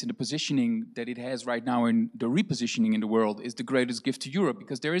States and the positioning that it has right now in the repositioning in the world is the greatest gift to Europe,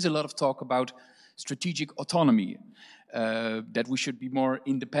 because there is a lot of talk about strategic autonomy, that we should be more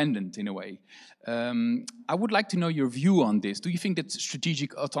independent in a way. I would like to know your view on this. Do you think that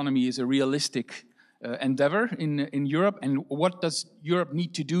strategic autonomy is a realistic endeavor in Europe, and what does Europe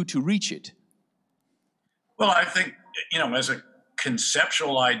need to do to reach it? Well, I think, you know, as a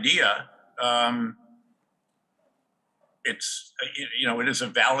conceptual idea, it's, you know, it is a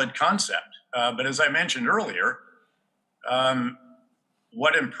valid concept. But as I mentioned earlier,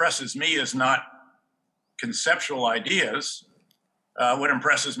 what impresses me is not conceptual ideas. What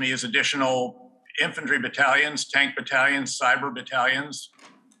impresses me is additional infantry battalions, tank battalions, cyber battalions,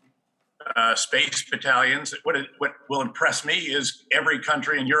 space battalions. What will impress me is every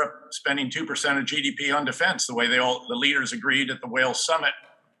country in Europe spending 2% of GDP on defense, the way the leaders agreed at the Wales summit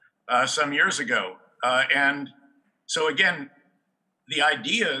some years ago. And so again, the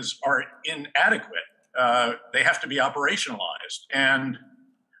ideas are inadequate. They have to be operationalized. And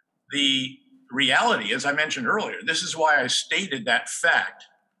the reality, as I mentioned earlier, this is why I stated that fact,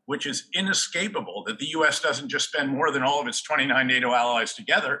 which is inescapable, that the US doesn't just spend more than all of its 29 NATO allies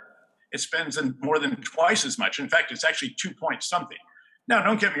together. It spends more than twice as much. In fact, it's actually 2 point something. Now,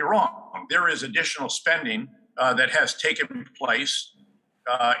 don't get me wrong. There is additional spending that has taken place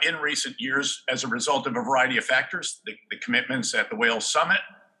in recent years as a result of a variety of factors, the commitments at the Wales summit,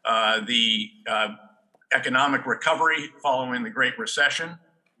 the economic recovery following the Great Recession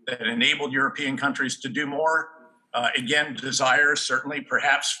that enabled European countries to do more. Again, desires certainly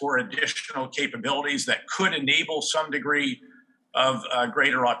perhaps for additional capabilities that could enable some degree of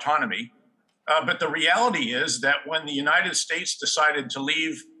greater autonomy. But the reality is that when the United States decided to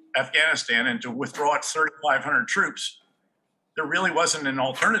leave Afghanistan and to withdraw its 3,500 troops, there really wasn't an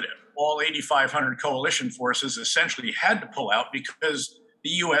alternative. All 8,500 coalition forces essentially had to pull out because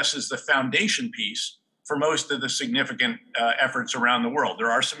the US is the foundation piece for most of the significant efforts around the world.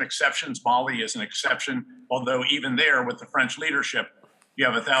 There are some exceptions. Mali is an exception, although even there with the French leadership, you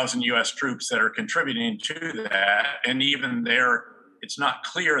have 1,000 US troops that are contributing to that. And even there, it's not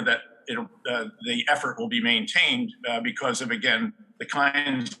clear that the effort will be maintained because of, again, the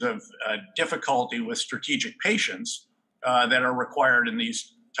kinds of difficulty with strategic patience that are required in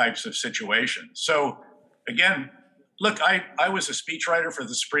these types of situations. So again, look, I was a speechwriter for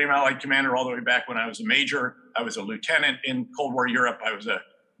the Supreme Allied Commander all the way back when I was a major. I was a lieutenant in Cold War Europe. I was a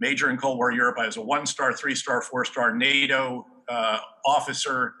major in Cold War Europe. I was a 1-star, 3-star, 4-star NATO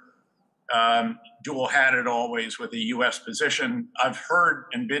officer, dual hatted always with a U.S. position. I've heard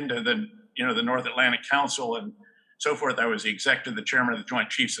and been to the North Atlantic Council and so forth. I was the executive, the chairman of the Joint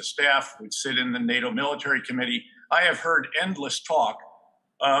Chiefs of Staff, would sit in the NATO Military Committee. I have heard endless talk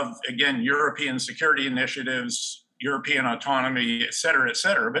of, again, European security initiatives, European autonomy, et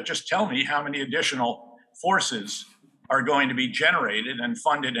cetera, but just tell me how many additional forces are going to be generated and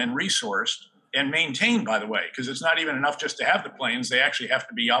funded and resourced and maintained, by the way, because it's not even enough just to have the planes. They actually have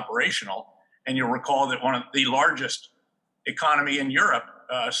to be operational. And you'll recall that one of the largest economy in Europe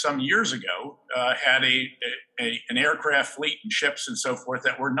some years ago had an aircraft fleet and ships and so forth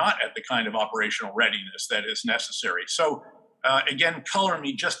that were not at the kind of operational readiness that is necessary. So again, color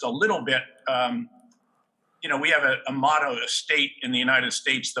me just a little bit. We have a motto, a state in the United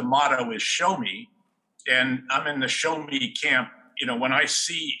States. The motto is show me. And I'm in the show me camp. When I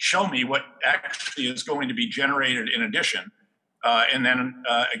show me what actually is going to be generated in addition. And then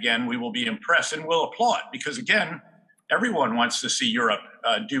again, we will be impressed and we'll applaud because again, everyone wants to see Europe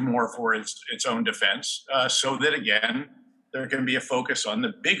do more for its own defense so that again, there can be a focus on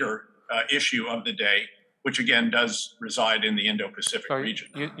the bigger issue of the day, which again does reside in the Indo-Pacific region.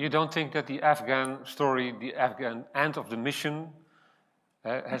 You don't think that the Afghan story, the Afghan end of the mission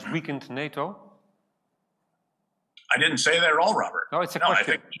has weakened NATO? I didn't say that at all, Robert. No, it's a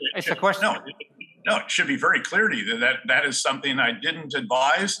question. It's a question. No, it should be very clear to you that is something I didn't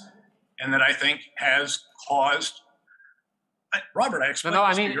advise and that I think has caused. Robert, I explained. No,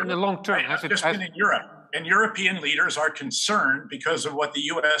 I mean in the long term. I've just been in Europe, and European leaders are concerned because of what the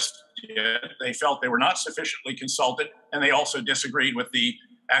U.S. did. They felt they were not sufficiently consulted, and they also disagreed with the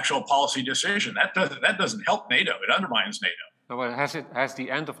actual policy decision. That doesn't help NATO. It undermines NATO. No, but has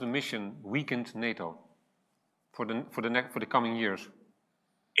the end of the mission weakened NATO for the coming years?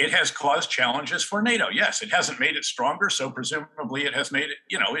 It has caused challenges for NATO. Yes, it hasn't made it stronger, so presumably it has made it.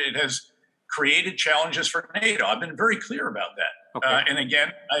 It has created challenges for NATO. I've been very clear about that. Okay. And again,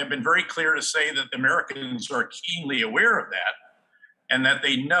 I have been very clear to say that the Americans are keenly aware of that, and that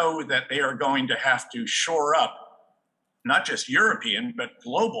they know that they are going to have to shore up not just European, but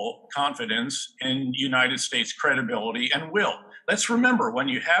global confidence in United States credibility and will. Let's remember, when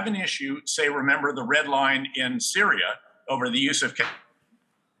you have an issue, say, remember the red line in Syria over the use of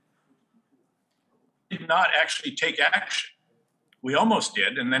did not actually take action. We almost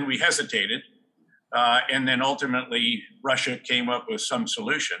did, and then we hesitated, and then ultimately Russia came up with some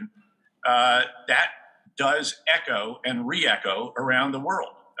solution. That does echo and re-echo around the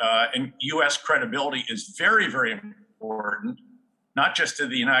world. And U.S. credibility is very, very important, not just to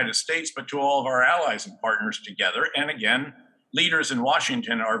the United States, but to all of our allies and partners together. And again, leaders in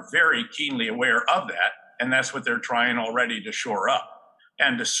Washington are very keenly aware of that, and that's what they're trying already to shore up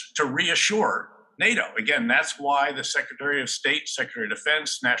and to reassure NATO. Again, that's why the Secretary of State, Secretary of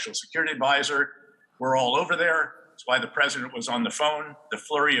Defense, National Security Advisor, we're all over there. That's why the president was on the phone. The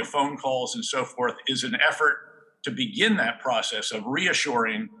flurry of phone calls and so forth is an effort to begin that process of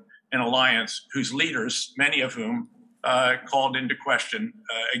reassuring an alliance whose leaders, many of whom called into question,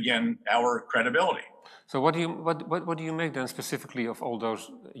 again, our credibility. So what do you make then specifically of all those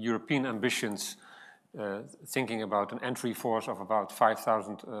European ambitions, thinking about an entry force of about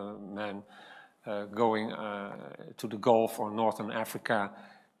 5,000 men going to the Gulf or Northern Africa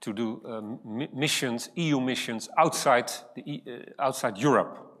to do missions, EU missions outside outside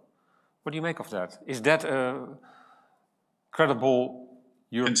Europe? What do you make of that? Is that a credible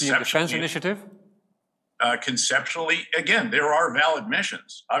European defense initiative? Conceptually, again, there are valid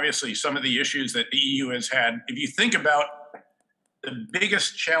missions. Obviously, some of the issues that the EU has had, if you think about the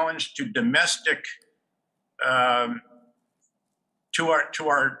biggest challenge to domestic, to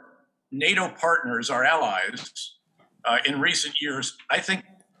our NATO partners, our allies, in recent years, I think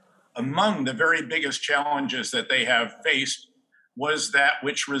among the very biggest challenges that they have faced was that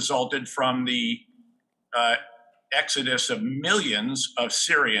which resulted from the exodus of millions of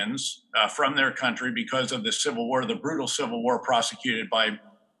Syrians from their country because of the civil war, the brutal civil war prosecuted by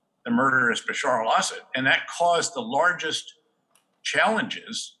the murderous Bashar al-Assad. And that caused the largest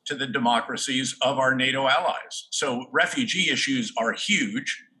challenges to the democracies of our NATO allies. So refugee issues are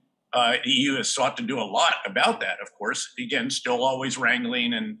huge. The EU has sought to do a lot about that, of course. Again, still always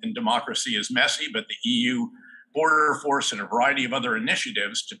wrangling, and democracy is messy, but the EU border force and a variety of other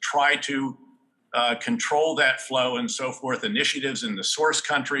initiatives to try to control that flow and so forth, initiatives in the source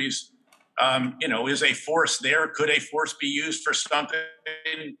countries. Is a force there? Could a force be used for something?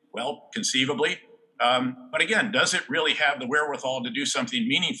 Well, conceivably. But again, does it really have the wherewithal to do something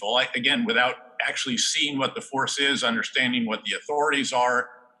meaningful? Again, without actually seeing what the force is, understanding what the authorities are,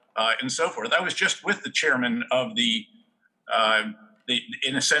 and so forth. I was just with the chairman of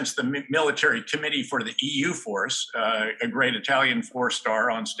in a sense, the military committee for the EU force, a great Italian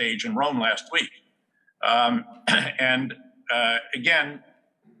four-star on stage in Rome last week. Again,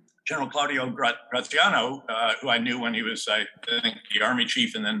 General Claudio Graziano, who I knew when he was, I think, the army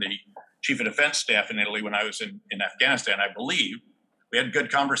chief and then the chief of defense staff in Italy when I was in Afghanistan, I believe. We had a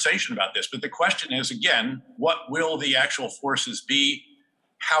good conversation about this. But the question is, again, what will the actual forces be?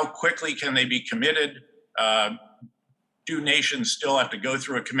 How quickly can they be committed? Do nations still have to go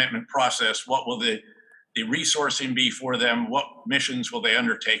through a commitment process? What will the resourcing be for them? What missions will they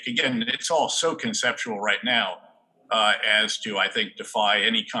undertake? Again, it's all so conceptual right now as to, I think, defy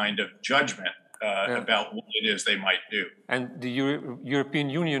any kind of judgment about what it is they might do. And the European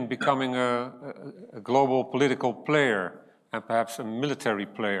Union becoming a global political player and perhaps a military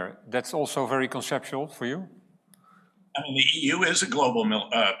player, that's also very conceptual for you? I mean, the EU is a global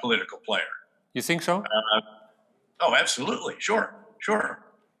political player. You think so? Oh, absolutely. Sure.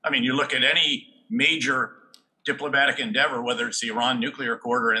 I mean, you look at any major diplomatic endeavor, whether it's the Iran nuclear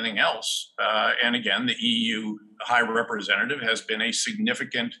accord or anything else. And again, the EU High Representative has been a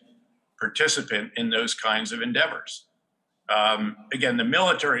significant participant in those kinds of endeavors. Again, the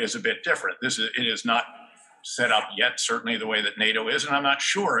military is a bit different. It is not set up yet, certainly the way that NATO is. And I'm not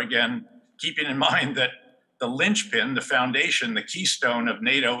sure, again, keeping in mind that the linchpin, the foundation, the keystone of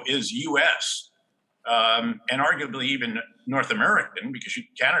NATO is US. And arguably even North American, because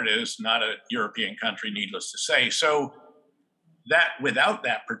Canada is not a European country, needless to say. So that without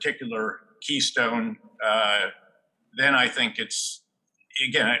that particular keystone, then I think it's,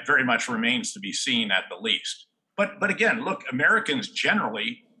 again, it very much remains to be seen at the least. But again, look, Americans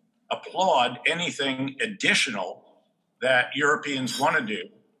generally applaud anything additional that Europeans want to do.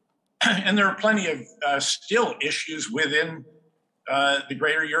 And there are plenty of still issues within the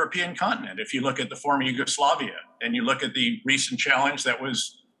greater European continent. If you look at the former Yugoslavia and you look at the recent challenge that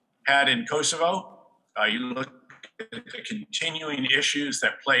was had in Kosovo. You look at the continuing issues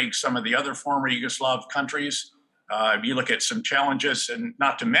that plague some of the other former Yugoslav countries. You look at some challenges, and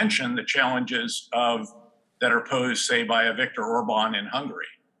not to mention the challenges that are posed, say, by a Viktor Orban in Hungary.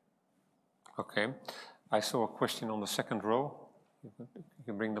 Okay. I saw a question on the second row. You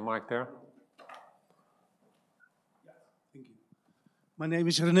can bring the mic there. Thank you. My name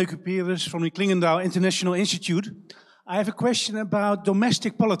is René Cuperus from the Klingendahl International Institute. I have a question about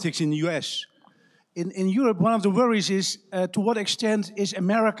domestic politics in the US. In Europe, one of the worries is to what extent is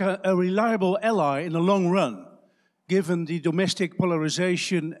America a reliable ally in the long run, given the domestic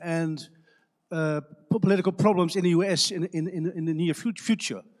polarization and political problems in the US in the near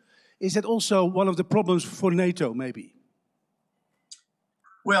future? Is that also one of the problems for NATO, maybe?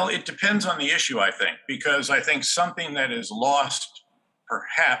 Well, it depends on the issue, I think, because I think something that is lost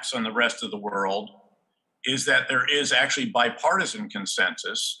perhaps on the rest of the world is that there is actually bipartisan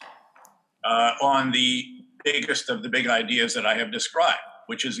consensus on the biggest of the big ideas that I have described,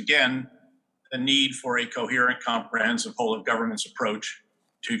 which is, again, the need for a coherent, comprehensive whole of government's approach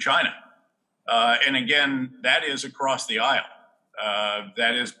to China. And again, that is across the aisle.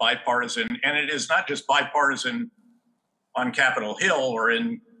 That is bipartisan, and it is not just bipartisan on Capitol Hill or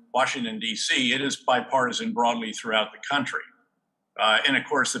in Washington, D.C., it is bipartisan broadly throughout the country. And of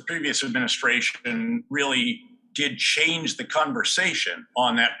course, the previous administration really did change the conversation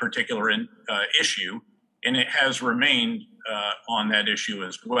on that particular issue, and it has remained on that issue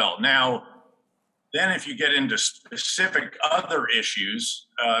as well. Now, then if you get into specific other issues,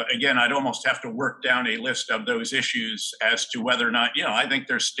 again, I'd almost have to work down a list of those issues as to whether or not, I think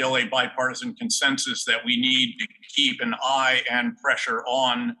there's still a bipartisan consensus that we need to keep an eye and pressure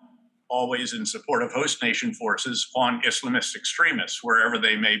on, always in support of host nation forces, on Islamist extremists, wherever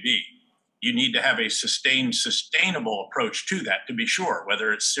they may be. You need to have a sustainable approach to that, to be sure,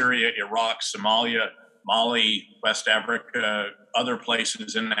 whether it's Syria, Iraq, Somalia, Mali, West Africa, other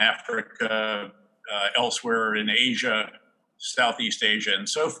places in Africa, elsewhere in Asia, Southeast Asia, and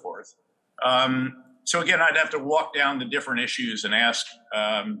so forth. So again, I'd have to walk down the different issues and ask,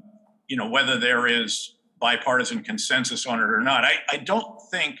 whether there is bipartisan consensus on it or not. I don't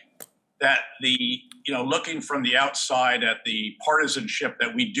think that looking from the outside at the partisanship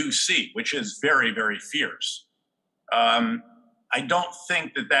that we do see, which is very, very fierce, I don't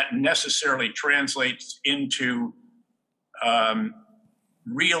think that necessarily translates into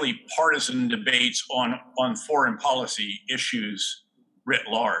really partisan debates on foreign policy issues writ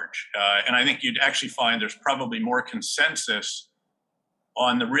large. And I think you'd actually find there's probably more consensus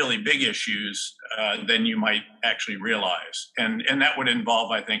on the really big issues than you might actually realize. And that would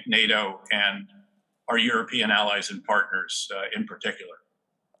involve, I think, NATO and our European allies and partners in particular.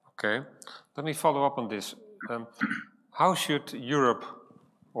 Okay, let me follow up on this. How should Europe,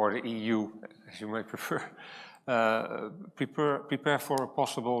 or the EU, as you may prefer, prepare for a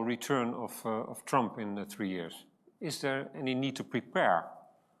possible return of Trump in 3 years? Is there any need to prepare?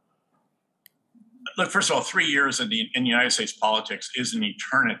 Look, first of all, 3 years in United States politics is an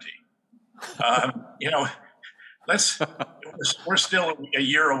eternity. We're still a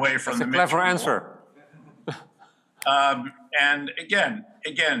year away from the midterm. That's a clever answer. And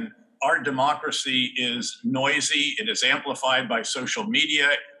again, our democracy is noisy. It is amplified by social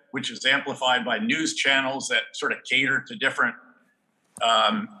media, which is amplified by news channels that sort of cater to different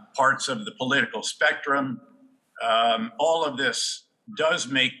parts of the political spectrum. All of this does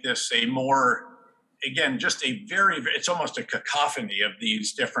make this a more, again, just a it's almost a cacophony of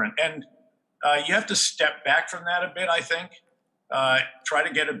these different, and you have to step back from that a bit, I think. Try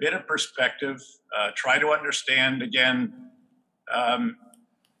to get a bit of perspective, try to understand, again,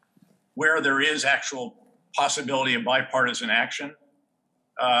 where there is actual possibility of bipartisan action.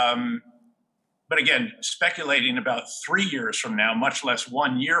 But again, speculating about 3 years from now, much less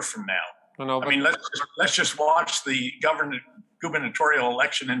 1 year from now. I mean, let's just watch the gubernatorial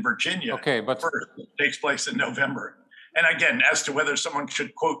election in Virginia. Okay, but first, it takes place in November. And again, as to whether someone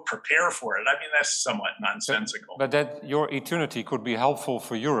should, quote, prepare for it, I mean, that's somewhat nonsensical. But that your eternity could be helpful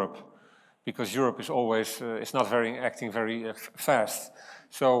for Europe, because Europe is always, it's not acting very fast.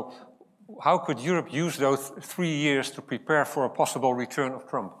 So how could Europe use those 3 years to prepare for a possible return of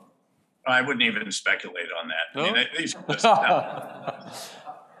Trump? I wouldn't even speculate on that. No? I mean, these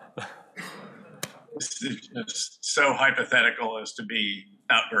this is just so hypothetical as to be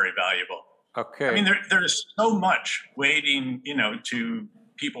not very valuable. Okay. I mean, there's so much waiting, to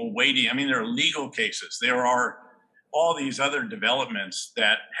people waiting. I mean, there are legal cases. There are all these other developments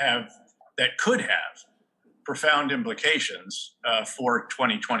that could have profound implications for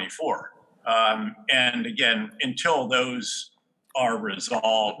 2024. And again, until those are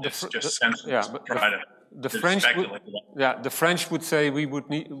resolved. It's just senseless to try to speculate. The French would say we would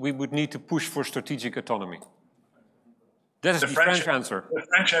need to push for strategic autonomy. That is the French answer. The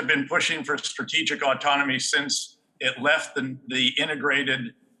French have been pushing for strategic autonomy since it left the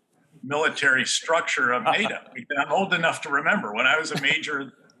integrated military structure of NATO. I'm old enough to remember when I was a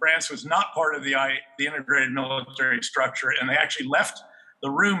major, France was not part of the integrated military structure, and they actually left the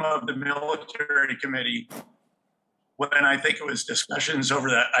room of the military committee when I think it was discussions over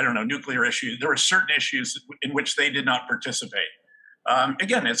that, I don't know, nuclear issue. There were certain issues in which they did not participate.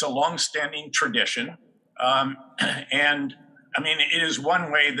 Again, it's a long-standing tradition. And I mean, it is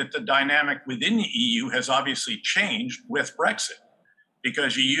one way that the dynamic within the EU has obviously changed with Brexit,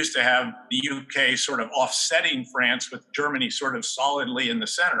 because you used to have the UK sort of offsetting France with Germany sort of solidly in the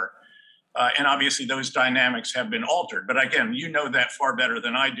center. And obviously those dynamics have been altered. But again, you know that far better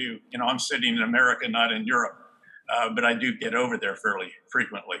than I do. You know, I'm sitting in America, not in Europe, but I do get over there fairly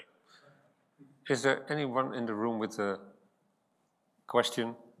frequently. Is there anyone in the room with a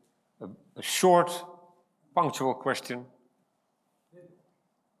question? A short, punctual question? I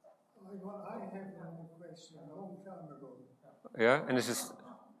have one question a long time ago. Yeah, and this is...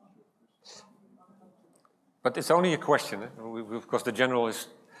 But it's only a question, because the general is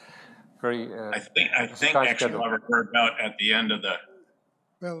very... I think actually I'll refer about at the end of the...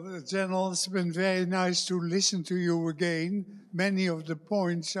 Well, General, it's been very nice to listen to you again. Many of the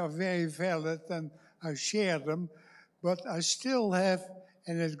points are very valid and I share them, but I still have,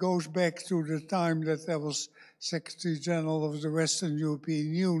 and it goes back to the time that I was Secretary General of the Western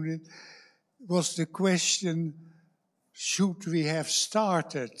European Union, was the question, should we have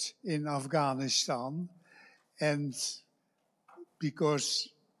started in Afghanistan? And because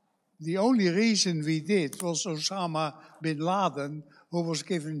the only reason we did was Osama bin Laden, who was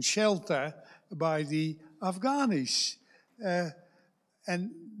given shelter by the Afghanis.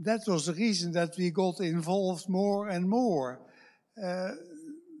 And that was the reason that we got involved more and more.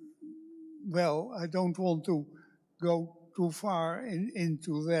 Well, I don't want to go too far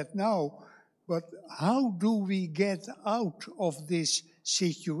into that now, but how do we get out of this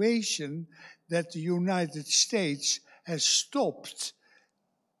situation that the United States has stopped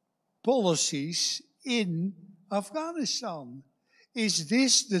policies in Afghanistan? Is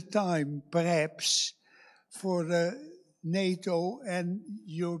this the time, perhaps, for the NATO and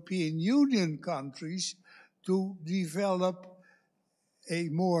European Union countries to develop a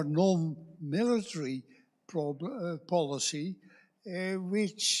more non-military policy,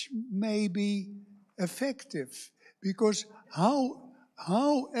 which may be effective? Because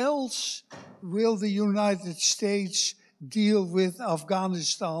how else will the United States deal with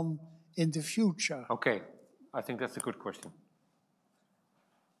Afghanistan in the future? Okay, I think that's a good question.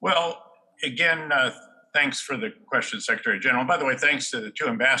 Well, again, thanks for the question, Secretary General. By the way, thanks to the two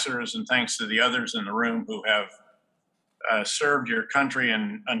ambassadors and thanks to the others in the room who have served your country,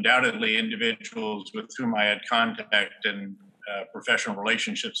 and undoubtedly individuals with whom I had contact and professional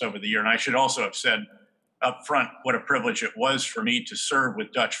relationships over the year. And I should also have said up front what a privilege it was for me to serve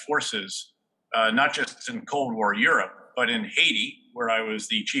with Dutch forces, not just in Cold War Europe, but in Haiti, where I was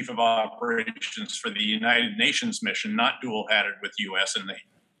the chief of operations for the United Nations mission, not dual-hatted with U.S. And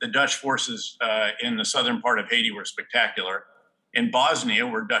the Dutch forces in the southern part of Haiti were spectacular. In Bosnia,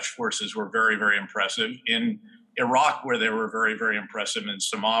 where Dutch forces were very, very impressive. In Iraq, where they were very, very impressive. In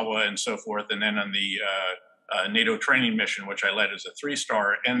Somalia and so forth. And then on the NATO training mission, which I led as a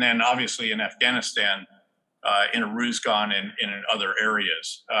 3-star. And then obviously in Afghanistan, in Uruzgan and in other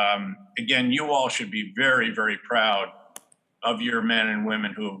areas. Again, you all should be very, very proud of your men and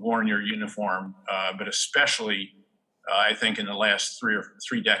women who have worn your uniform, but especially I think in the last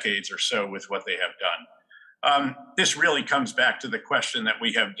three decades or so with what they have done. This really comes back to the question that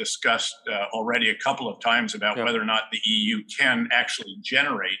we have discussed already a couple of times about whether or not the EU can actually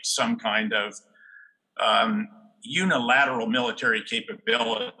generate some kind of unilateral military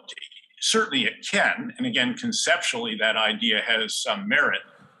capability. Certainly it can, and again, conceptually that idea has some merit.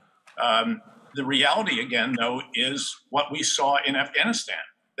 The reality, again, though, is what we saw in Afghanistan,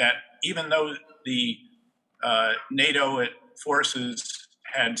 that even though the NATO forces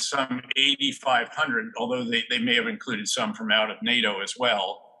had some 8,500, although they may have included some from out of NATO as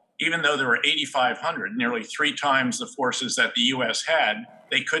well, even though there were 8,500, nearly 3 times the forces that the U.S. had,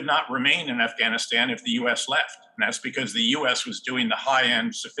 they could not remain in Afghanistan if the U.S. left. And that's because the U.S. was doing the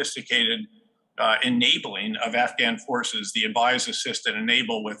high-end, sophisticated enabling of Afghan forces, the advise, assist, and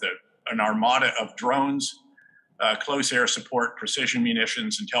enable with an armada of drones, close air support, precision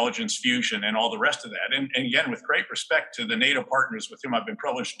munitions, intelligence fusion, and all the rest of that. And again, with great respect to the NATO partners with whom I've been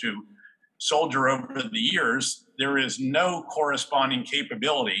privileged to soldier over the years, there is no corresponding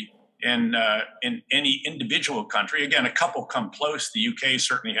capability in any individual country. Again, a couple come close. The UK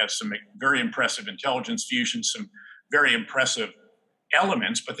certainly has some very impressive intelligence fusion, some very impressive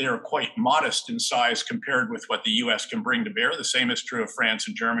elements, but they are quite modest in size compared with what the US can bring to bear. The same is true of France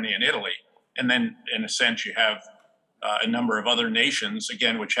and Germany and Italy. And then, in a sense, you have a number of other nations,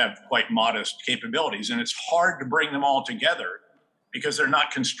 again, which have quite modest capabilities. And it's hard to bring them all together because they're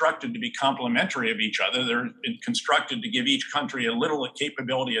not constructed to be complementary of each other. They're constructed to give each country a little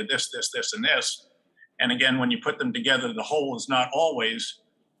capability of this, and this. And again, when you put them together, the whole is not always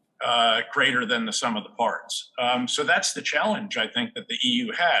greater than the sum of the parts. So that's the challenge, I think, that the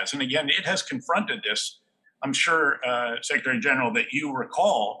EU has. And again, it has confronted this. I'm sure, Secretary General, that you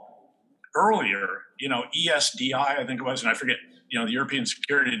recall earlier, ESDI, I think it was, and I forget, the European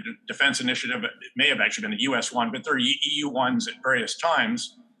Security Defense Initiative, it may have actually been a US one, but there are EU ones at various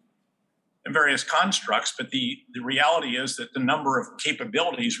times and various constructs. But the reality is that the number of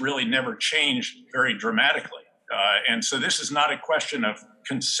capabilities really never changed very dramatically. And so this is not a question of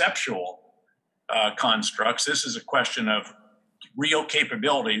conceptual constructs. This is a question of real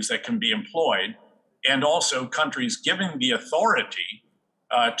capabilities that can be employed, and also countries giving the authority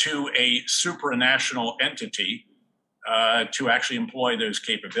to a supranational entity to actually employ those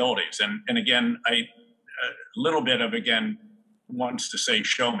capabilities. And again, a little bit of, again, wants to say,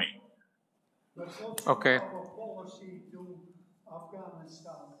 show me. Okay. Our policy to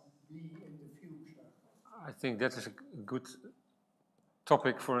Afghanistan be in the future? I think that is a good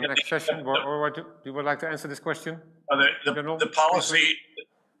topic for a next session. Or do you would like to answer this question? The policy,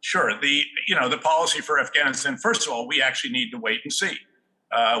 sure. The policy for Afghanistan, first of all, we actually need to wait and see.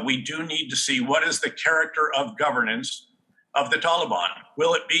 We do need to see what is the character of governance of the Taliban.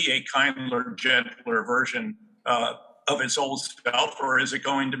 Will it be a kinder, gentler version of its old self, or is it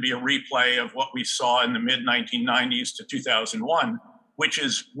going to be a replay of what we saw in the mid-1990s to 2001, which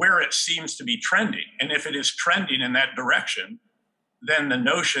is where it seems to be trending? And if it is trending in that direction, then the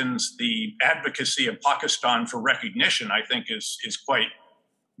notions, the advocacy of Pakistan for recognition, I think is quite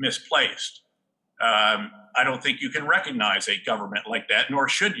misplaced. I don't think you can recognize a government like that, nor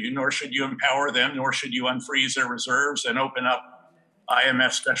should you empower them, nor should you unfreeze their reserves and open up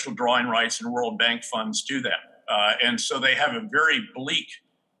IMF special drawing rights and World Bank funds to them. And so they have a very bleak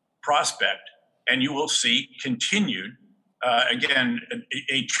prospect, and you will see continued, again,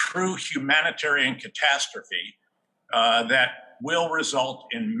 a true humanitarian catastrophe that will result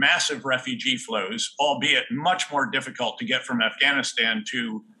in massive refugee flows, albeit much more difficult to get from Afghanistan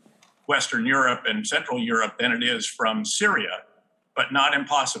to Western Europe and Central Europe than it is from Syria, but not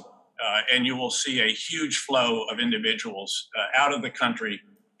impossible. And you will see a huge flow of individuals out of the country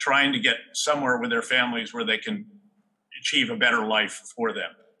trying to get somewhere with their families where they can achieve a better life for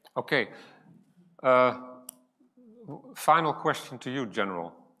them. Okay. Final question to you,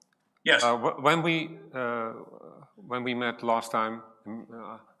 General. Yes. When we met last time,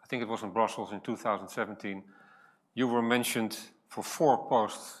 I think it was in Brussels in 2017, you were mentioned for 4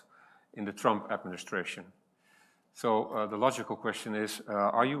 posts in the Trump administration. So the logical question is,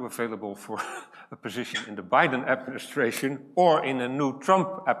 are you available for a position in the Biden administration or in a new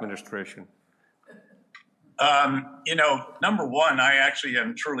Trump administration? Number one, I actually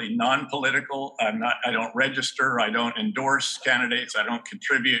am truly non-political. I don't register, I don't endorse candidates, I don't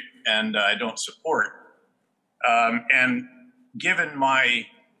contribute, and I don't support. And given my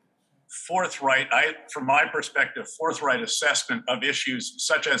forthright, from my perspective, forthright assessment of issues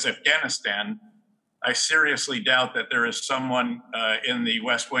such as Afghanistan, I seriously doubt that there is someone in the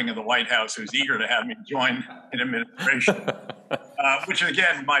West Wing of the White House who's eager to have me join an administration, which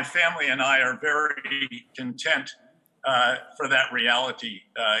again, my family and I are very content for that reality.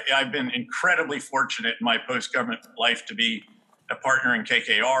 I've been incredibly fortunate in my post-government life to be a partner in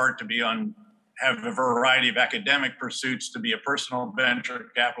KKR, to have a variety of academic pursuits, to be a personal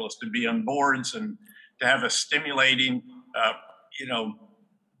venture capitalist, to be on boards, and to have a stimulating,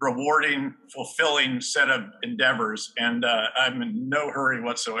 rewarding, fulfilling set of endeavors. And I'm in no hurry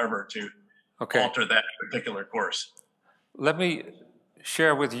whatsoever to alter that particular course. Let me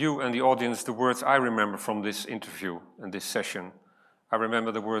share with you and the audience the words I remember from this interview and this session. I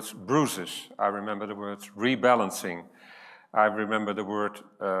remember the words bruises. I remember the words rebalancing. I remember the word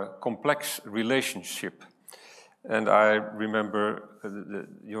complex relationship. And I remember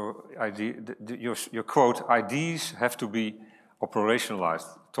your quote, ideas have to be operationalized,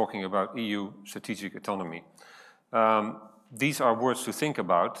 talking about EU strategic autonomy. These are words to think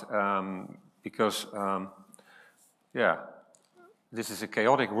about because, this is a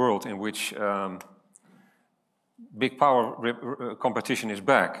chaotic world in which big power competition is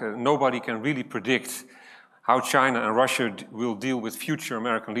back. Nobody can really predict how China and Russia will deal with future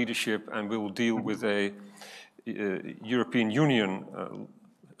American leadership and will deal with a European Union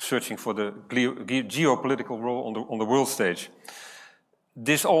searching for the geopolitical role on the world stage.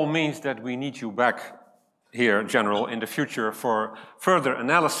 This all means that we need you back here, General, in the future for further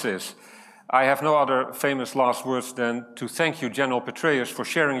analysis. I have no other famous last words than to thank you, General Petraeus, for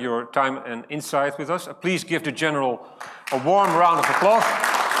sharing your time and insight with us. Please give the General a warm round of applause.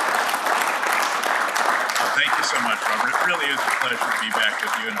 Well, thank you so much, Robert. It really is a pleasure to be back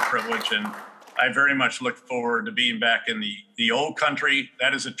with you and a privilege. And I very much look forward to being back in the old country.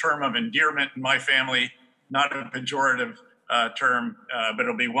 That is a term of endearment in my family, not a pejorative term, but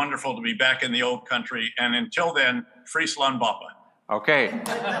it'll be wonderful to be back in the old country. And until then, Friesland Bapa. Okay.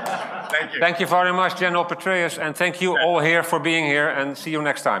 Thank you. Thank you very much, General Petraeus, and thank you all here for being here, and see you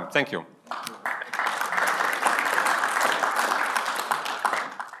next time. Thank you.